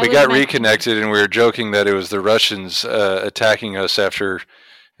 We got reconnected, and we were joking that it was the Russians attacking us after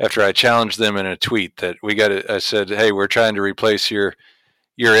I challenged them in a tweet that I said, hey, we're trying to replace your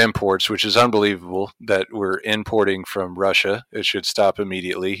imports, which is unbelievable that we're importing from Russia. It should stop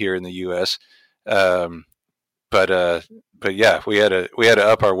immediately here in the U.S. But yeah, we had to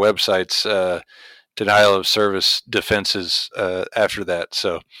up our website's denial of service defenses after that.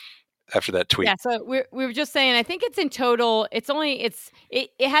 So after that tweet. Yeah, so we were just saying, I think it's in total, it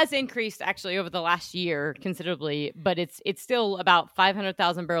has increased actually over the last year considerably, but it's still about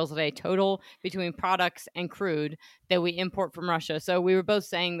 500,000 barrels a day total between products and crude that we import from Russia. So we were both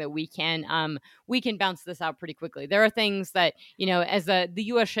saying that we can bounce this out pretty quickly. There are things that, as the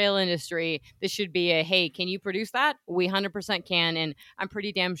U.S. shale industry, this should be a, hey, can you produce that? We 100% can, and I'm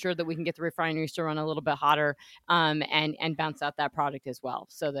pretty damn sure that we can get the refineries to run a little bit hotter and bounce out that product as well,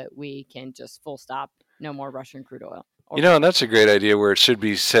 so that we can just full stop, no more Russian crude oil. And that's a great idea, where it should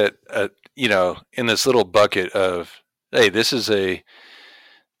be set, in this little bucket of, hey, this is a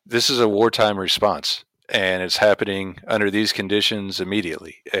wartime response, and it's happening under these conditions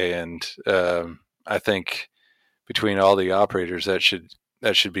immediately. And I think between all the operators, that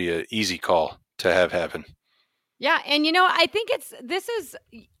should be an easy call to have happen. Yeah, and I think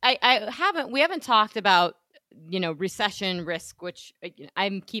we haven't talked about recession risk, which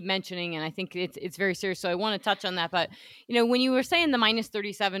I keep mentioning, and I think it's very serious. So I want to touch on that. But when you were saying the minus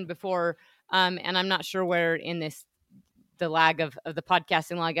 37 before, and I'm not sure where in the lag of the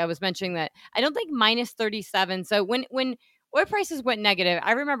podcasting lag, I was mentioning that I don't think minus 37. So when oil prices went negative,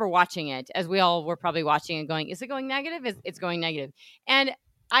 I remember watching it, as we all were probably watching it, going, "Is it going negative? It's going negative." And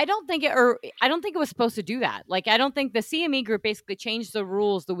I don't think it was supposed to do that. Like, I don't think the CME Group basically changed the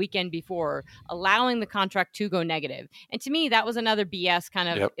rules the weekend before, allowing the contract to go negative. And to me, that was another BS kind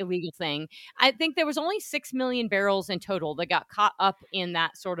of illegal thing. I think there was only 6 million barrels in total that got caught up in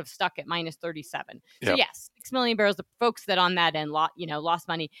that, sort of stuck at minus 37. So yes, 6 million barrels, the folks that on that end lost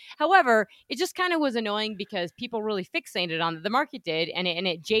money. However, it just kind of was annoying because people really fixated on it. The market did, and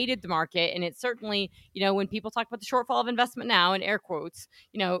it jaded the market. And it certainly, when people talk about the shortfall of investment now, in air quotes,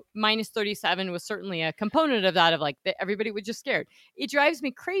 minus 37 was certainly a component of that, of like everybody was just scared. It drives me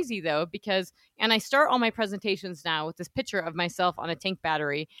crazy though, because, and I start all my presentations now with this picture of myself on a tank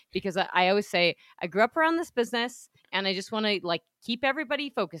battery, because I always say I grew up around this business, and I just want to keep everybody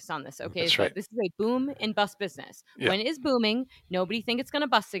focused on this. Okay. That's right. This is a boom and bust business. Yeah. When it is booming, nobody thinks it's going to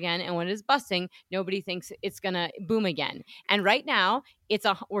bust again. And when it is busting, nobody thinks it's going to boom again. And right now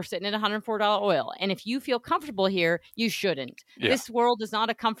we're sitting at $104 oil. And if you feel comfortable here, you shouldn't. Yeah. This is not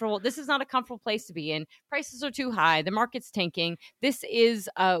a comfortable place to be in. Prices are too high. The market's tanking. This is,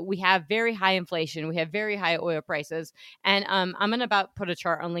 we have very high inflation. We have very high oil prices. And I'm going to about put a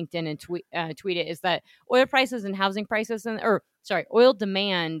chart on LinkedIn and tweet it, is that oil prices and housing prices oil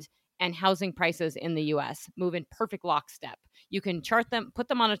demand and housing prices in the U.S. move in perfect lockstep. You can chart them, put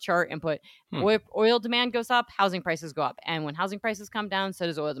them on a chart, and put oil demand goes up, housing prices go up. And when housing prices come down, so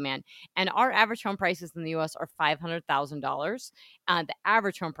does oil demand. And our average home prices in the U.S. are $500,000. The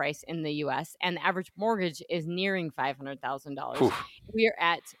average home price in the U.S. and the average mortgage is nearing $500,000. We're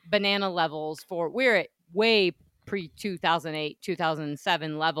at banana levels we're at way pre-2008,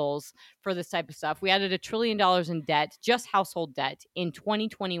 2007 levels for this type of stuff. We added $1 trillion in debt, just household debt, in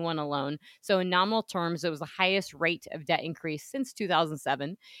 2021 alone. So in nominal terms, it was the highest rate of debt increase since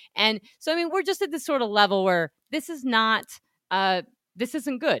 2007. And so, I mean, we're just at this sort of level where this isn't good.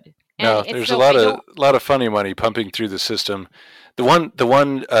 And no, there's a lot of funny money pumping through the system. The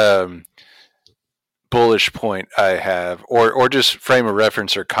one bullish point I have, or just frame of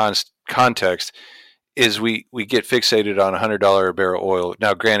reference or context, is we get fixated on $100 a barrel oil.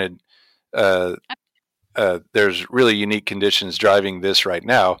 Now, granted, there's really unique conditions driving this right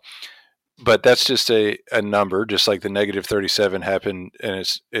now, but that's just a number, just like the negative 37 happened, and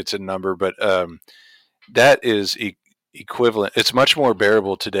it's a number, but that is equivalent. It's much more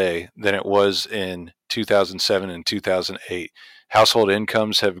bearable today than it was in 2007 and 2008. Household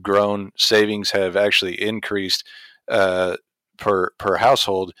incomes have grown, savings have actually increased per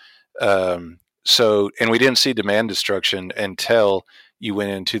household. And we didn't see demand destruction until you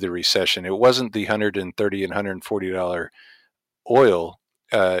went into the recession. It wasn't the $130 and $140 oil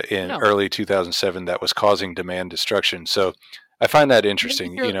early 2007 that was causing demand destruction. So I find that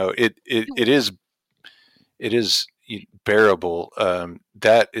interesting. It is bearable,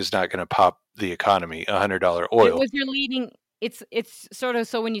 that is not going to pop the economy. $100 But it oil. was your leading. It's sort of,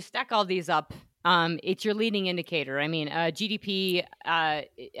 so when you stack all these up, it's your leading indicator. I mean, GDP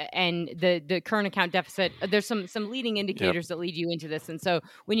and the current account deficit. There's some leading indicators that lead you into this. And so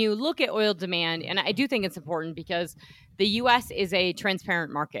when you look at oil demand, and I do think it's important because the U.S. is a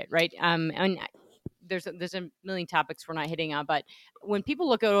transparent market, right? And there's a million topics we're not hitting on, but when people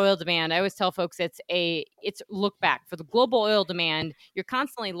look at oil demand, I always tell folks it's look back. For the global oil demand, you're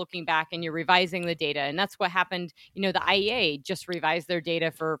constantly looking back and you're revising the data, and that's what happened. The IEA just revised their data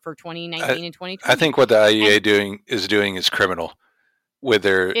for 2019 and 2020. I think what the IEA is criminal with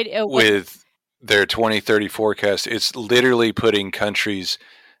their 2030 forecast. It's literally putting countries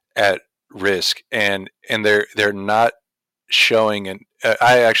at risk, and they're not showing. And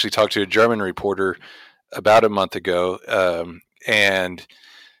I actually talked to a German reporter about a month ago, and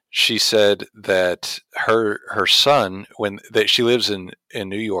she said that her son, she lives in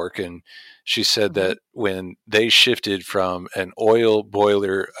New York, and she said that when they shifted from an oil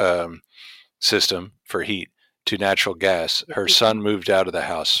boiler system for heat to natural gas, her son moved out of the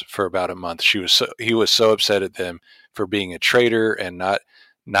house for about a month. He was so upset at them for being a traitor and not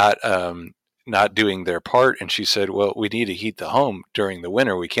doing their part. And she said, well, we need to heat the home during the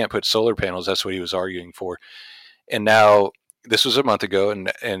winter. We can't put solar panels. That's what he was arguing for. And now this was a month ago,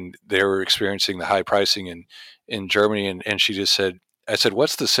 and they were experiencing the high pricing in Germany. And she just said, I said,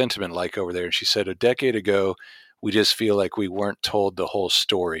 what's the sentiment like over there? And she said, a decade ago, we just feel like we weren't told the whole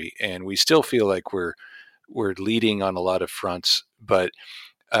story. And we still feel like we're leading on a lot of fronts, but,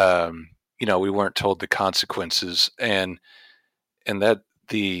 we weren't told the consequences. And that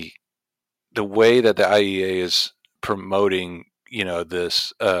the way that the IEA is promoting,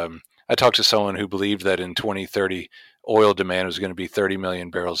 this, I talked to someone who believed that in 2030, oil demand was going to be 30 million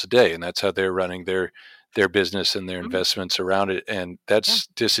barrels a day. And that's how they're running their business and their investments around it. And that's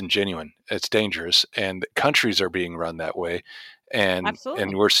disingenuous. It's dangerous. And countries are being run that way. And Absolutely.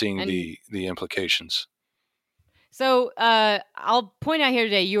 And we're seeing the implications. So I'll point out here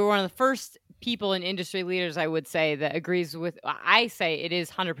today, you were one of the first people and industry leaders, I would say, that agrees with, I say it is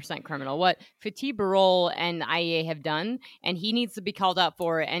 100% criminal what Fatih Birol and the IEA have done, and he needs to be called out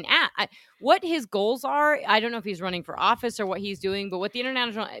for it. And what his goals are, I don't know if he's running for office or what he's doing, but what the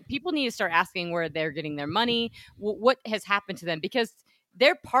international people need to start asking where they're getting their money, what has happened to them, because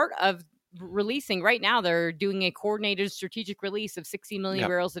they're part of releasing right now. They're doing a coordinated strategic release of 60 million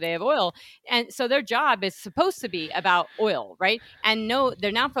barrels a day of oil, and so their job is supposed to be about oil, right? And no,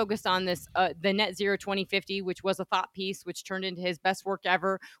 they're now focused on this the net zero 2050, which was a thought piece, which turned into his best work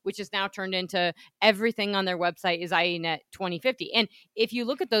ever, which is now turned into everything on their website is IE net 2050. And if you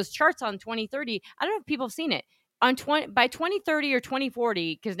look at those charts on 2030, I don't know if people have seen it by 2030 or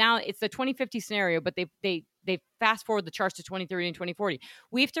 2040, because now it's the 2050 scenario, but they fast forward the charts to 2030 and 2040.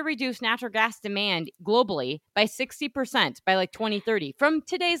 We have to reduce natural gas demand globally by 60% by like 2030 from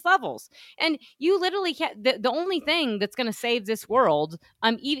today's levels. And you literally can't, the only thing that's going to save this world,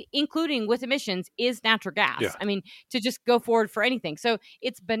 including with emissions, is natural gas. Yeah. I mean, to just go forward for anything. So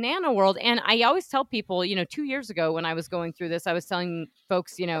it's banana world. And I always tell people, 2 years ago when I was going through this, I was telling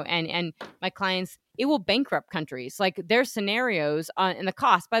folks, and my clients, it will bankrupt countries. Like their scenarios and the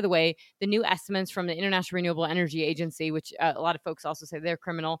cost, by the way, the new estimates from the International Renewable Energy Agency, which a lot of folks also say they're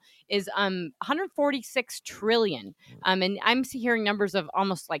criminal, is 146 trillion. And I'm hearing numbers of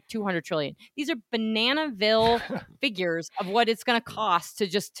almost like 200 trillion. These are bananaville figures of what it's going to cost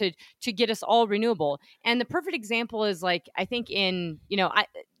to get us all renewable. And the perfect example is like, I think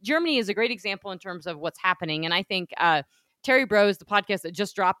Germany is a great example in terms of what's happening. And I think, Terry Bros, the podcast that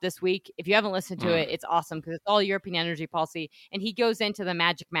just dropped this week, if you haven't listened to it, it's awesome because it's all European energy policy. And he goes into the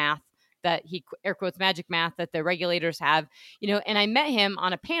magic math that he air quotes magic math that the regulators have, and I met him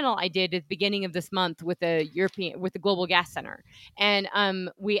on a panel I did at the beginning of this month with the Global Gas Center. And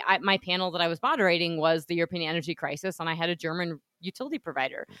my panel that I was moderating was the European energy crisis. And I had a German utility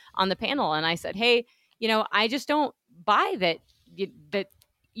provider on the panel. And I said, hey, I just don't buy that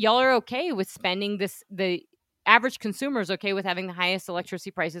y'all are okay with spending this, the average consumer is okay with having the highest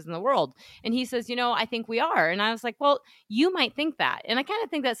electricity prices in the world. And he says, I think we are. And I was like, well, you might think that. And I kind of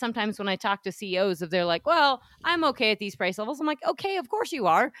think that sometimes when I talk to CEOs, if they're like, well, I'm okay at these price levels. I'm like, okay, of course you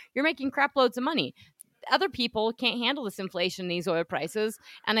are. You're making crap loads of money. Other people can't handle this inflation, these oil prices.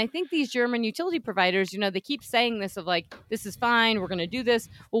 And I think these German utility providers, they keep saying this of like, this is fine, we're going to do this.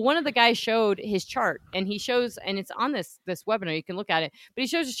 Well, one of the guys showed his chart and he shows, and it's on this webinar, you can look at it, but he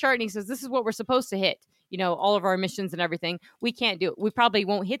shows his chart and he says, this is what we're supposed to hit. All of our emissions and everything. We can't do it. We probably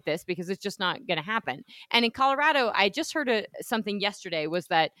won't hit this because it's just not going to happen. And in Colorado, I just heard something yesterday was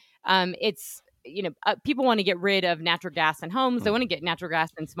that it's people want to get rid of natural gas in homes. They want to get natural gas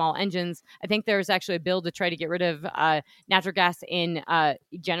in small engines. I think there's actually a bill to try to get rid of natural gas in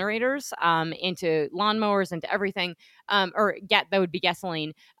generators, into lawnmowers, into everything, that would be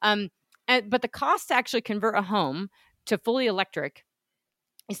gasoline. But the cost to actually convert a home to fully electric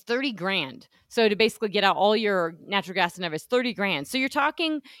is 30 grand. So to basically get out all your natural gas and everything, it's 30 grand. So you're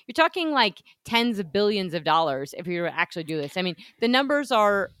talking like tens of billions of dollars if you were to actually do this. I mean, the numbers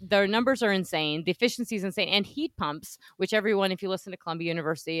are insane. The efficiency is insane. And heat pumps, which everyone, if you listen to Columbia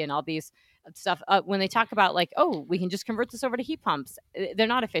University and all these stuff, when they talk about like, oh, we can just convert this over to heat pumps, they're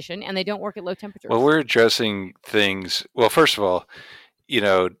not efficient and they don't work at low temperatures. Well, we're addressing things. Well, first of all,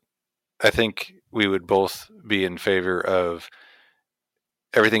 I think we would both be in favor of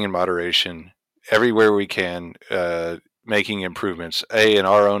everything in moderation, everywhere we can, making improvements, in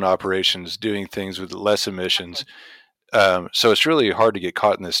our own operations, doing things with less emissions. So it's really hard to get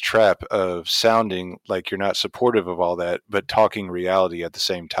caught in this trap of sounding like you're not supportive of all that, but talking reality at the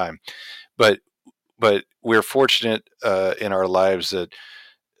same time. But we're fortunate in our lives that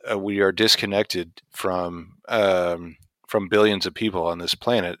we are disconnected from billions of people on this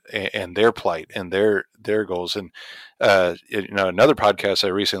planet and their plight and their goals. And another podcast I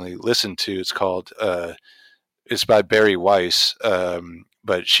recently listened to, it's called it's by Barry Weiss,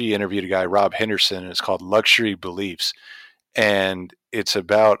 but she interviewed a guy, Rob Henderson, and it's called Luxury Beliefs, and it's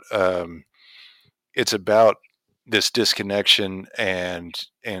about this disconnection and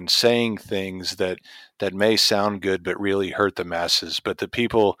saying things that may sound good but really hurt the masses. But the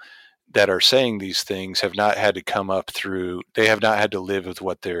people that are saying these things have not had to come up through, they have not had to live with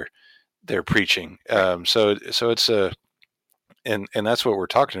what they're preaching. So it's and that's what we're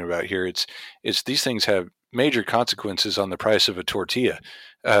talking about here. It's these things have major consequences on the price of a tortilla.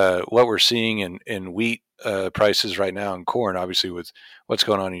 What we're seeing in wheat prices right now, and corn, obviously with what's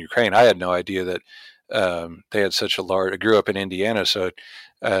going on in Ukraine. I had no idea that they had such a large, I grew up in Indiana, so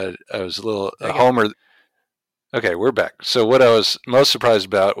I was a little homer. Okay, we're back. So what I was most surprised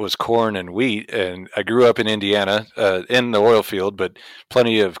about was corn and wheat, and I grew up in Indiana, in the oil field, but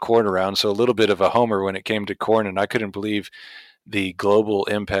plenty of corn around, so a little bit of a homer when it came to corn, and I couldn't believe the global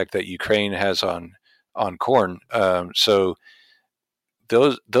impact that Ukraine has on corn. So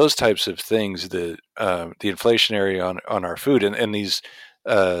those types of things, the inflationary on our food, and these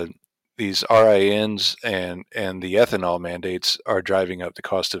RINs and the ethanol mandates are driving up the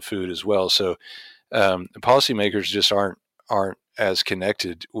cost of food as well. So the policymakers just aren't as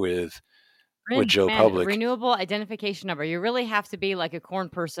connected with Joe Public. Renewable identification number. You really have to be like a corn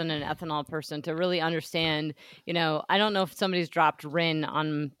person and an ethanol person to really understand. I don't know if somebody's dropped RIN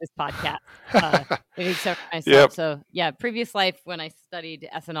on this podcast, maybe except for myself. Yep. So yeah, previous life when I studied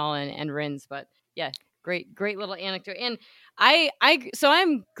ethanol and RINs, but yeah, great little anecdote. And I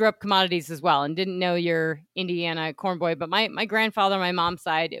grew up commodities as well, and didn't know your Indiana corn boy, but my grandfather on my mom's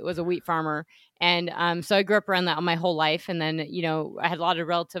side was a wheat farmer. And so I grew up around that my whole life. And then, I had a lot of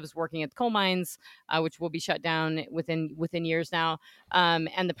relatives working at the coal mines, which will be shut down within years now,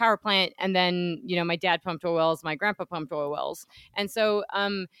 and the power plant. And then, my dad pumped oil wells, my grandpa pumped oil wells. And so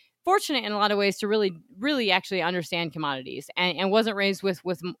fortunate in a lot of ways to really, really actually understand commodities, and wasn't raised with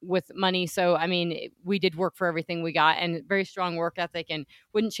money. So, I mean, we did work for everything we got, and very strong work ethic, and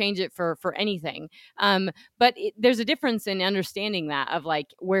wouldn't change it for anything. But there's a difference in understanding that, of like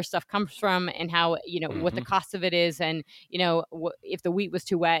where stuff comes from and how, what the cost of it is. And, if the wheat was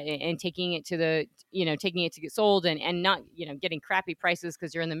too wet, and taking it to get sold, and not, getting crappy prices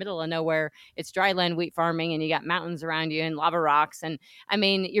because you're in the middle of nowhere. It's dry land wheat farming, and you got mountains around you and lava rocks. And I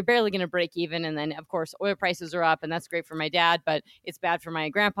mean, you're barely going to break even. And then of course oil prices are up, and that's great for my dad, but it's bad for my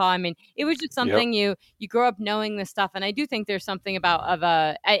grandpa. I mean, it was just something you grow up knowing this stuff. And I do think there's something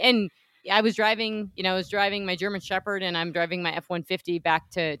about and I was driving my German Shepherd, and I'm driving my F-150 back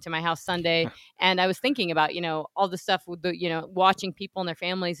to my house Sunday. And I was thinking about, all the stuff with the, watching people and their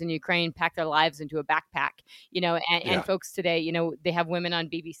families in Ukraine pack their lives into a backpack, and folks today, they have women on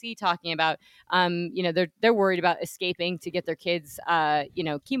BBC talking about, they're worried about escaping to get their kids,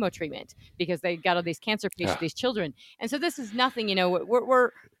 chemo treatment because they got all these cancer patients, these children. And so this is nothing,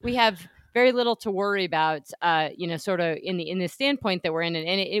 we have very little to worry about, sort of in the standpoint that we're in,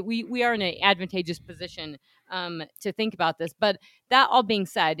 and we are in an advantageous position to think about this. But that all being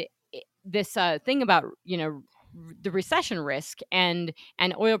said, this thing about the recession risk and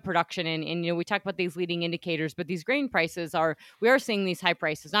oil production, and we talk about these leading indicators, but these grain prices we are seeing these high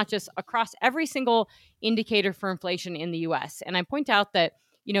prices, not just across every single indicator for inflation in the U.S. And I point out that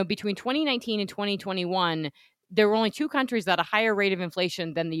between 2019 and 2021. there were only two countries that had a higher rate of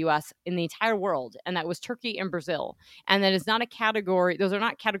inflation than the U.S. in the entire world, and that was Turkey and Brazil. And that is not a category; those are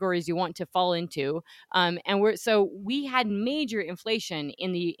not categories you want to fall into. So we had major inflation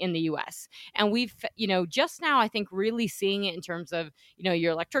in the U.S. And we've, just now I think really seeing it in terms of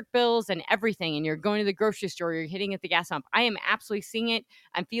your electric bills and everything, and you're going to the grocery store, you're hitting at the gas pump. I am absolutely seeing it.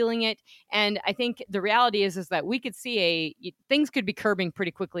 I'm feeling it, and I think the reality is that we could see things could be curbing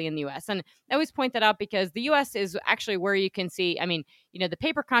pretty quickly in the U.S. And I always point that out because the U.S. is actually where you can see. I mean, the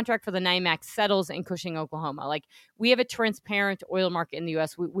paper contract for the NYMEX settles in Cushing, Oklahoma. Like, we have a transparent oil market in the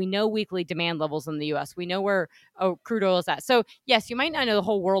U.S. We know weekly demand levels in the U.S. We know where crude oil is at. So yes, you might not know the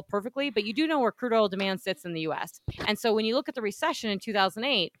whole world perfectly, but you do know where crude oil demand sits in the U.S. And so when you look at the recession in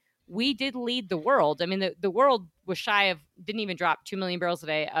 2008, we did lead the world. I mean, the world was shy of, didn't even drop 2 million barrels a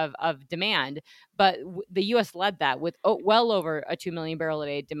day of demand, but the U.S. led that with well over a 2 million barrel a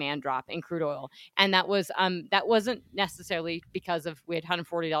day demand drop in crude oil. And that wasn't necessarily because of we had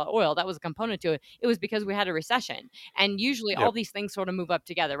 $140 oil. That was a component to it. It was because we had a recession. And usually all these things sort of move up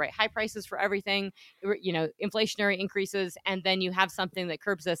together, right? High prices for everything, inflationary increases, and then you have something that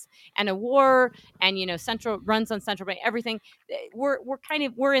curbs this, and a war, and central runs on central bank, everything.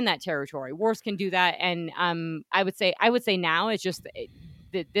 We're in that territory. Wars can do that, and I would say now it's just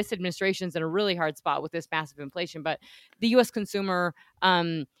this administration's in a really hard spot with this massive inflation. But the U.S. consumer,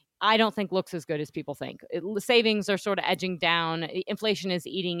 I don't think looks as good as people think. Savings are sort of edging down. Inflation is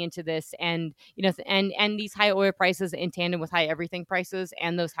eating into this, and and these high oil prices in tandem with high everything prices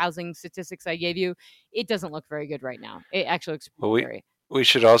and those housing statistics I gave you, it doesn't look very good right now. It actually looks very. We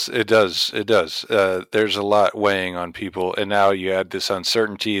should also, it does. There's a lot weighing on people. And now you add this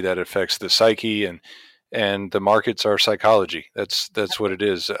uncertainty that affects the psyche, and the markets are psychology. That's what it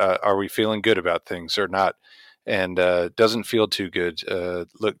is. Are we feeling good about things or not? And doesn't feel too good.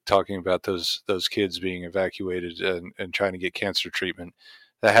 Talking about those kids being evacuated and trying to get cancer treatment,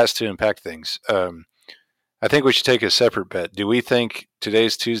 that has to impact things. I think we should take a separate bet. Do we think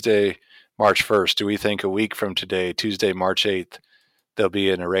today's Tuesday, March 1st, do we think a week from today, Tuesday, March 8th, there'll be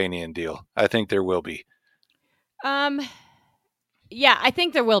an Iranian deal? I think there will be. Yeah, I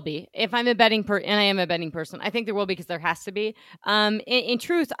think there will be. If I'm a betting and I am a betting person, I think there will be because there has to be. In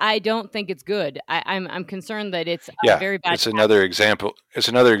truth, I don't think it's good. I'm concerned that it's a very bad. It's another example. It's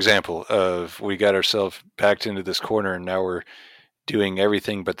another example of we got ourselves backed into this corner, and now we're doing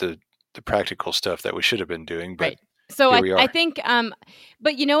everything but the practical stuff that we should have been doing. But right. So I think,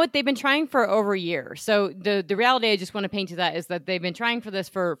 but you know what? They've been trying for over a year. So the reality I just want to paint to that is that they've been trying for this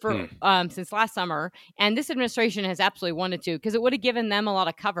for since last summer, and this administration has absolutely wanted to, because it would have given them a lot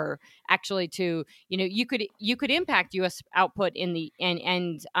of cover actually to, you could impact U.S. output in the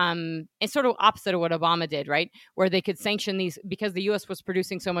and it's sort of opposite of what Obama did, right? Where they could sanction these because the U.S. was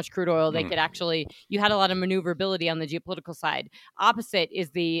producing so much crude oil, they could actually, you had a lot of maneuverability on the geopolitical side. Opposite is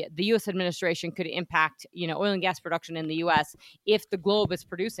the U.S. administration could impact, oil and gas production in the U.S. if the globe is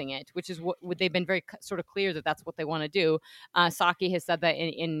producing it, which is what they've been very sort of clear that that's what they want to do. Psaki has said that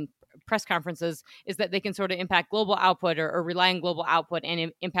in press conferences, is that they can sort of impact global output or rely on global output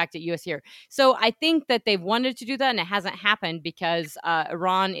and impact it U.S. here. So I think that they've wanted to do that, and it hasn't happened because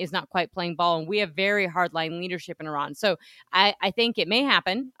Iran is not quite playing ball, and we have very hardline leadership in Iran. So I think it may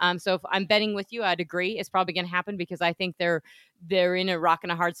happen. So if I'm betting with you, I'd agree it's probably going to happen because I think they're in a rock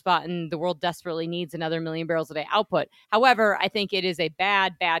and a hard spot, and the world desperately needs another 1 million barrels a day output. However, I think it is a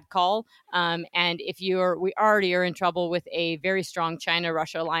bad call. And if we already are in trouble with a very strong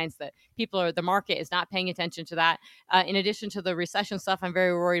China-Russia alliance that the market is not paying attention to that. In addition to the recession stuff, I'm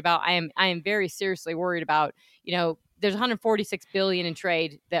very worried about. I am very seriously worried about, there's 146 billion in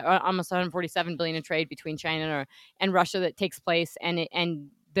trade, almost 147 billion in trade between China and Russia that takes place. And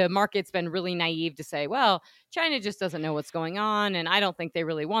the market's been really naive to say, well, China just doesn't know what's going on, and I don't think they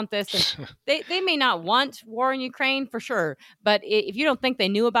really want this. And they may not want war in Ukraine for sure, but if you don't think they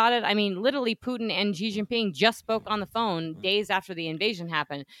knew about it, I mean, literally Putin and Xi Jinping just spoke on the phone days after the invasion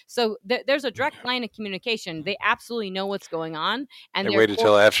happened. So there's a direct line of communication. They absolutely know what's going on. And they waited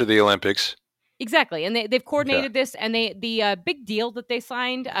till after the Olympics. Exactly, and they've coordinated this, and the big deal that they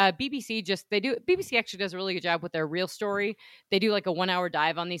signed. BBC actually does a really good job with their real story. They do like a 1-hour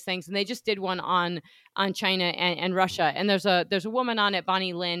dive on these things, and they just did one on China and Russia. And there's a woman on it,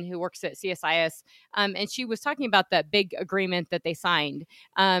 Bonnie Lin, who works at CSIS, and she was talking about that big agreement that they signed.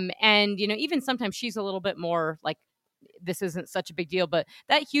 And even sometimes she's a little bit more like, this isn't such a big deal, but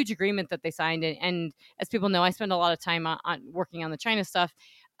that huge agreement that they signed, and as people know, I spend a lot of time on working on the China stuff.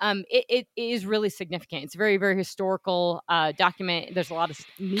 it is really significant. It's a very, very historical document. There's a lot of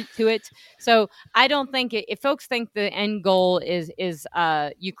meat to it. So I don't think if folks think the end goal is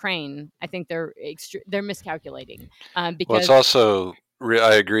Ukraine, I think they're miscalculating Well, because it's also,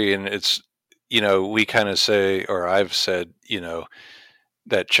 I agree. And it's, we kind of say, or I've said,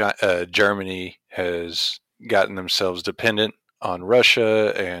 that Germany has gotten themselves dependent on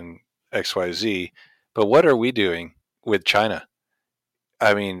Russia and XYZ. But what are we doing with China?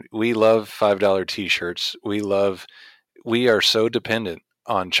 I mean, we love $5 t-shirts. We are so dependent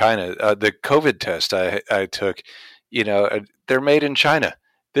on China. The COVID test I took, they're made in China.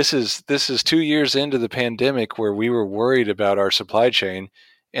 This is 2 years into the pandemic where we were worried about our supply chain,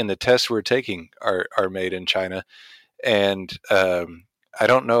 and the tests we're taking are made in China. And I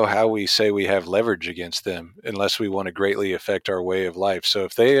don't know how we say we have leverage against them unless we want to greatly affect our way of life. So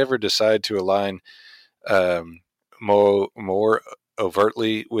if they ever decide to align more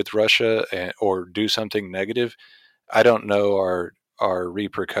overtly with Russia or do something negative, I don't know our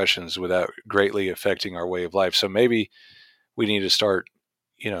repercussions without greatly affecting our way of life. So maybe we need to start,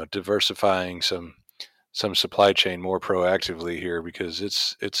 diversifying some supply chain more proactively here, because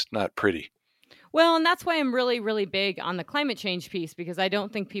it's not pretty. Well, and that's why I'm really, really big on the climate change piece, because I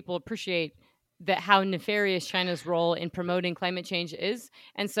don't think people appreciate that how nefarious China's role in promoting climate change is.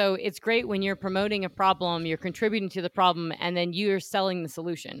 And so it's great when you're promoting a problem, you're contributing to the problem, and then you're selling the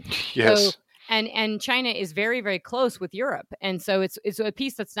solution. Yes. So, and China is very, very close with Europe, and so it's a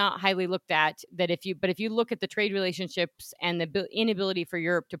piece that's not highly looked at. If you look at the trade relationships and the inability for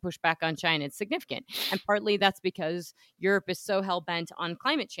Europe to push back on China, it's significant. And partly that's because Europe is so hell bent on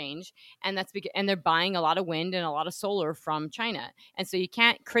climate change, and and they're buying a lot of wind and a lot of solar from China. And so you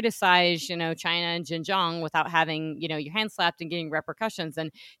can't criticize China and Xinjiang without having your hand slapped and getting repercussions.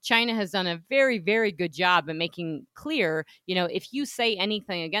 And China has done a very, very good job at making clear, if you say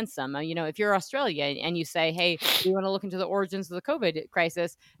anything against them, if you're Australia and you say, hey, we want to look into the origins of the COVID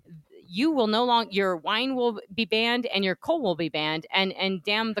crisis, you will no longer, your wine will be banned and your coal will be banned, and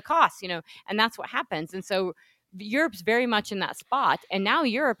damn the cost, and that's what happens. And so Europe's very much in that spot, and now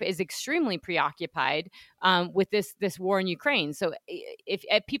Europe is extremely preoccupied with this war in Ukraine. So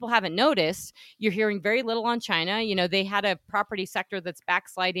if people haven't noticed, you're hearing very little on China. They had a property sector that's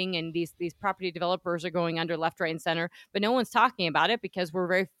backsliding, and these property developers are going under left, right, and center, but no one's talking about it because we're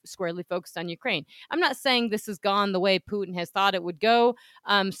very squarely focused on Ukraine. I'm not saying this has gone the way Putin has thought it would go.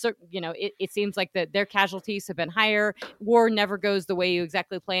 So it seems like that their casualties have been higher. War never goes the way you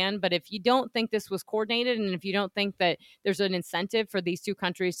exactly plan, but if you don't think this was coordinated, and if you don't think that there's an incentive for these two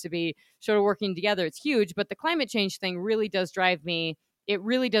countries to be sort of working together, it's huge. But the climate change thing really does drive me. It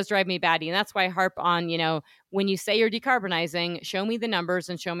really does drive me batty. And that's why I harp on, when you say you're decarbonizing, show me the numbers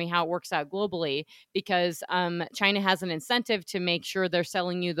and show me how it works out globally, because China has an incentive to make sure they're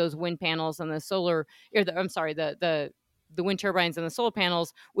selling you those wind panels and the solar, the wind turbines and the solar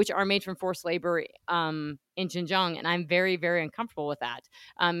panels, which are made from forced labor in Xinjiang. And I'm very, very uncomfortable with that.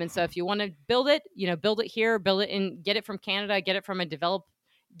 And so if you want to build it here, build it in, get it from Canada, get it from a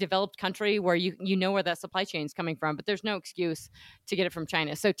developed country where you know where that supply chain is coming from, but there's no excuse to get it from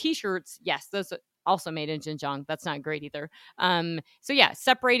China. So t-shirts, yes, those are also made in Xinjiang. That's not great either. So yeah,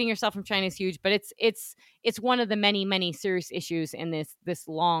 separating yourself from China is huge, but it's one of the many, many serious issues in this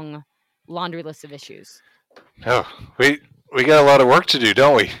long laundry list of issues. Oh, we got a lot of work to do,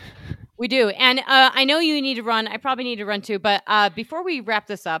 don't we? We do. And I know you need to run. I probably need to run too. But before we wrap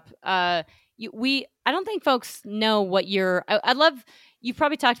this up, I don't think folks know what you've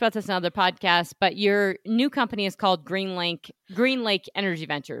probably talked about this in other podcasts, but your new company is called Green Lake Energy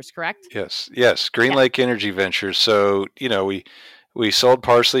Ventures, correct? Yes. Green Lake Energy Ventures. So, we sold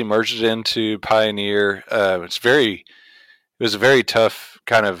Parsley, merged it into Pioneer. It was a very tough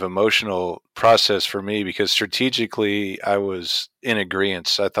kind of emotional process for me, because strategically I was in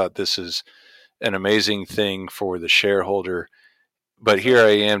agreement. I thought this is an amazing thing for the shareholder. But here I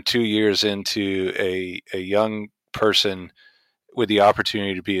am 2 years into a young person with the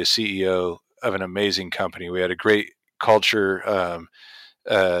opportunity to be a CEO of an amazing company. We had a great culture,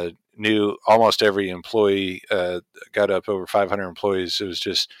 knew almost every employee, got up over 500 employees. It was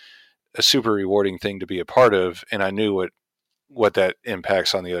just a super rewarding thing to be a part of. And I knew what that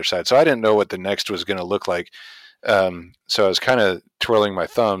impacts on the other side. So I didn't know what the next was going to look like. So I was kind of twirling my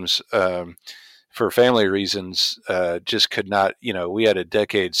thumbs, for family reasons, just could not, we had a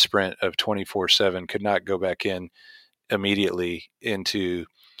decade sprint of 24/7, could not go back immediately into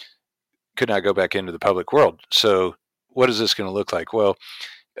the public world. So what is this going to look like? Well,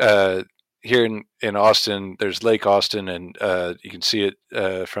 here in Austin, there's Lake Austin, and you can see it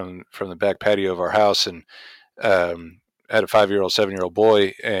from the back patio of our house. And had a 5-year-old, 7-year-old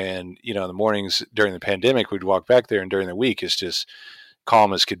boy, and in the mornings during the pandemic, we'd walk back there, and during the week, it's just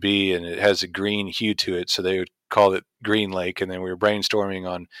calm as could be, and it has a green hue to it, so they would call it Green Lake. And then we were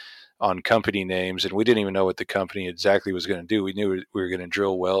brainstorming on company names, and we didn't even know what the company exactly was going to do. We knew we were going to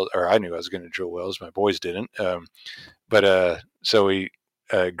drill wells, or I knew I was going to drill wells. My boys didn't. So we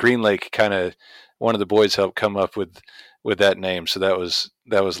Green Lake, kind of one of the boys helped come up with that name. So that was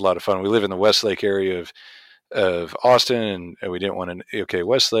a lot of fun. We live in the Westlake area of Austin, and we didn't want to. Okay,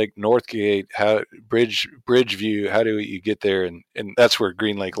 Westlake, Northgate, Bridgeview. How do you get there? And that's where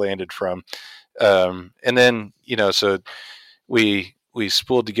Green Lake landed from. And then so we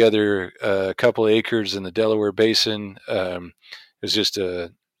spooled together a couple of acres in the Delaware Basin. It was just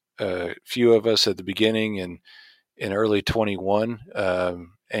a few of us at the beginning in early 21,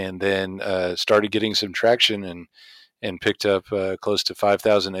 and then started getting some traction and picked up close to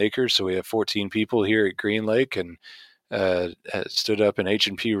 5,000 acres. So we have 14 people here at Green Lake, and stood up an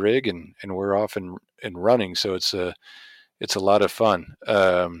H&P rig, and we're off and running. So it's a lot of fun.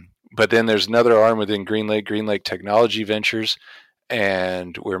 But then there's another arm within Green Lake Technology Ventures,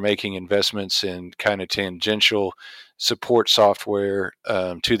 and we're making investments in kind of tangential support software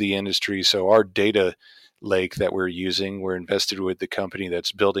to the industry. So our data lake that we're using, we're invested with the company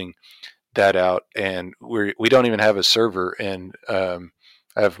that's building that out, and we don't even have a server, and I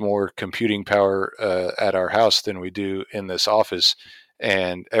have more computing power at our house than we do in this office,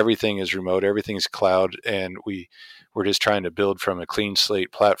 and everything is remote, everything's cloud, and we're just trying to build from a clean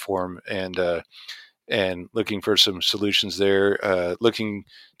slate platform, and looking for some solutions there, looking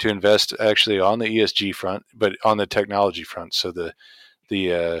to invest actually on the ESG front, but on the technology front. So the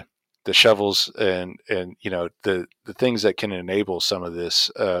shovels and the things that can enable some of this,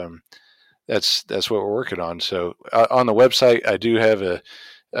 that's what we're working on. So on the website, I do have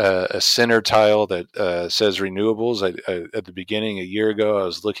a center tile that says renewables. At the beginning, a year ago, I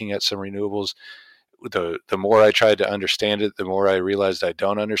was looking at some renewables. The more I tried to understand it, the more I realized I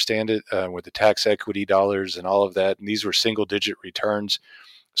don't understand it, with the tax equity dollars and all of that. And these were single-digit returns,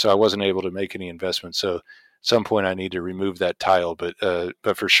 so I wasn't able to make any investments. So at some point, I need to remove that tile. But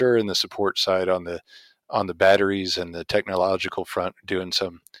for sure, in the support side, on the batteries and the technological front, doing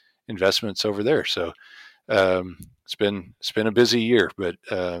some investments over there. So it's been a busy year, but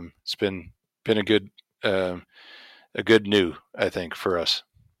it's been a good new, I think, for us.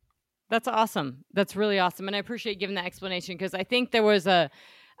 That's awesome. That's really awesome. And I appreciate giving that explanation, because I think there was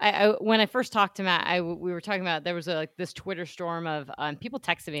when I first talked to Matt, we were talking about, there was this Twitter storm of people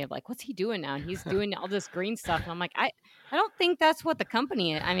texting me of like, what's he doing now? And he's doing all this green stuff. And I'm like, I don't think that's what the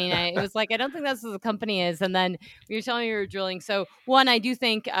company is. I mean, it was like, I don't think that's what the company is. And then you were telling me you were drilling. So one, I do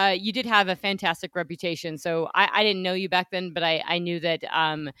think you did have a fantastic reputation. So I didn't know you back then, but I knew that,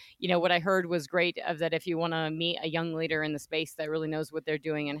 what I heard was great, of that if you want to meet a young leader in the space that really knows what they're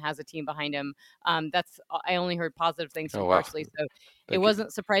doing and has a team behind him, I only heard positive things from Parsley. So it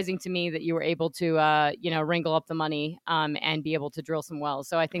wasn't surprising to me that you were able to, wrangle up the money and be able to drill some wells.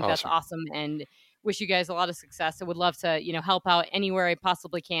 So I think that's awesome, and wish you guys a lot of success. I would love to, help out anywhere I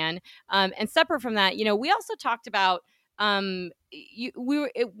possibly can. And separate from that, we also talked about, when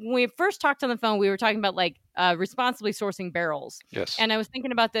we first talked on the phone, we were talking about responsibly sourcing barrels. Yes. And I was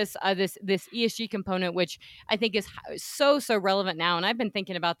thinking about this ESG component, which I think is so relevant now. And I've been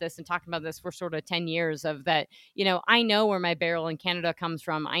thinking about this and talking about this for sort of 10 years of that, I know where my barrel in Canada comes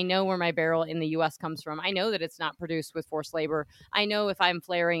from. I know where my barrel in the US comes from. I know that it's not produced with forced labor. I know if I'm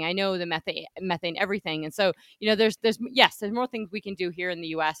flaring, I know the methane, everything. And so, there's more things we can do here in the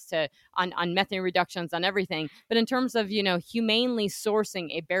US on methane reductions, on everything. But in terms of, humanely sourcing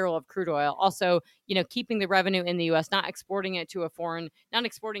a barrel of crude oil, also, keeping the revenue in the U.S., not exporting it to not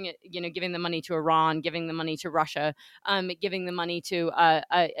exporting it, giving the money to Iran, giving the money to Russia, giving the money to,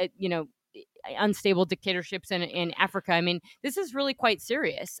 unstable dictatorships in Africa. I mean, this is really quite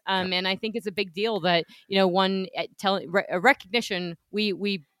serious. And I think it's a big deal that, a recognition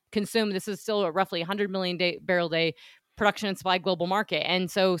we consume. This is still a roughly 100 million barrel day production and supply global market.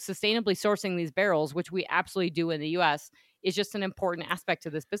 And so sustainably sourcing these barrels, which we absolutely do in the U.S., is just an important aspect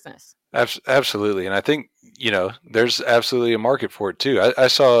of this business. Absolutely. And I think, there's absolutely a market for it too. I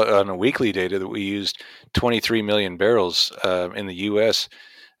saw on a weekly data that we used 23 million barrels in the U.S.,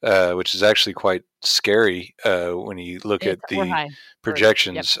 which is actually quite scary when you look at the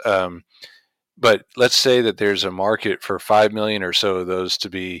projections. Yep. But let's say that there's a market for 5 million or so of those to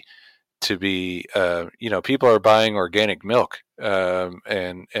be people are buying organic milk,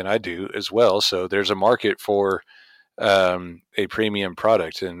 and I do as well. So there's a market for a premium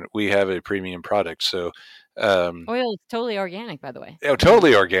product, and we have a premium product. So oil is totally organic, by the way. Oh,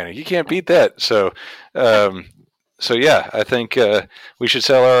 totally organic. You can't beat that. So So yeah, I think we should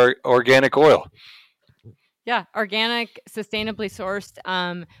sell our organic oil. Yeah, organic, sustainably sourced,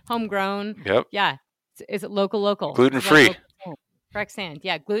 homegrown. Yep. Yeah, is it local? Gluten free. Correct sand.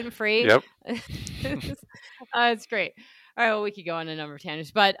 Yeah, gluten free. Yep. It's great. All right, well, we could go on a number of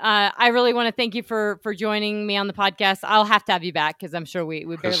tangents, but I really want to thank you for joining me on the podcast. I'll have to have you back because I'm sure we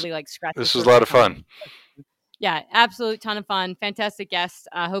barely scratched. This was a lot of fun. Yeah, absolute ton of fun. Fantastic guest.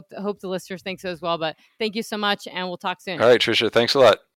 Hope the listeners think so as well. But thank you so much, and we'll talk soon. All right, Tricia, thanks a lot.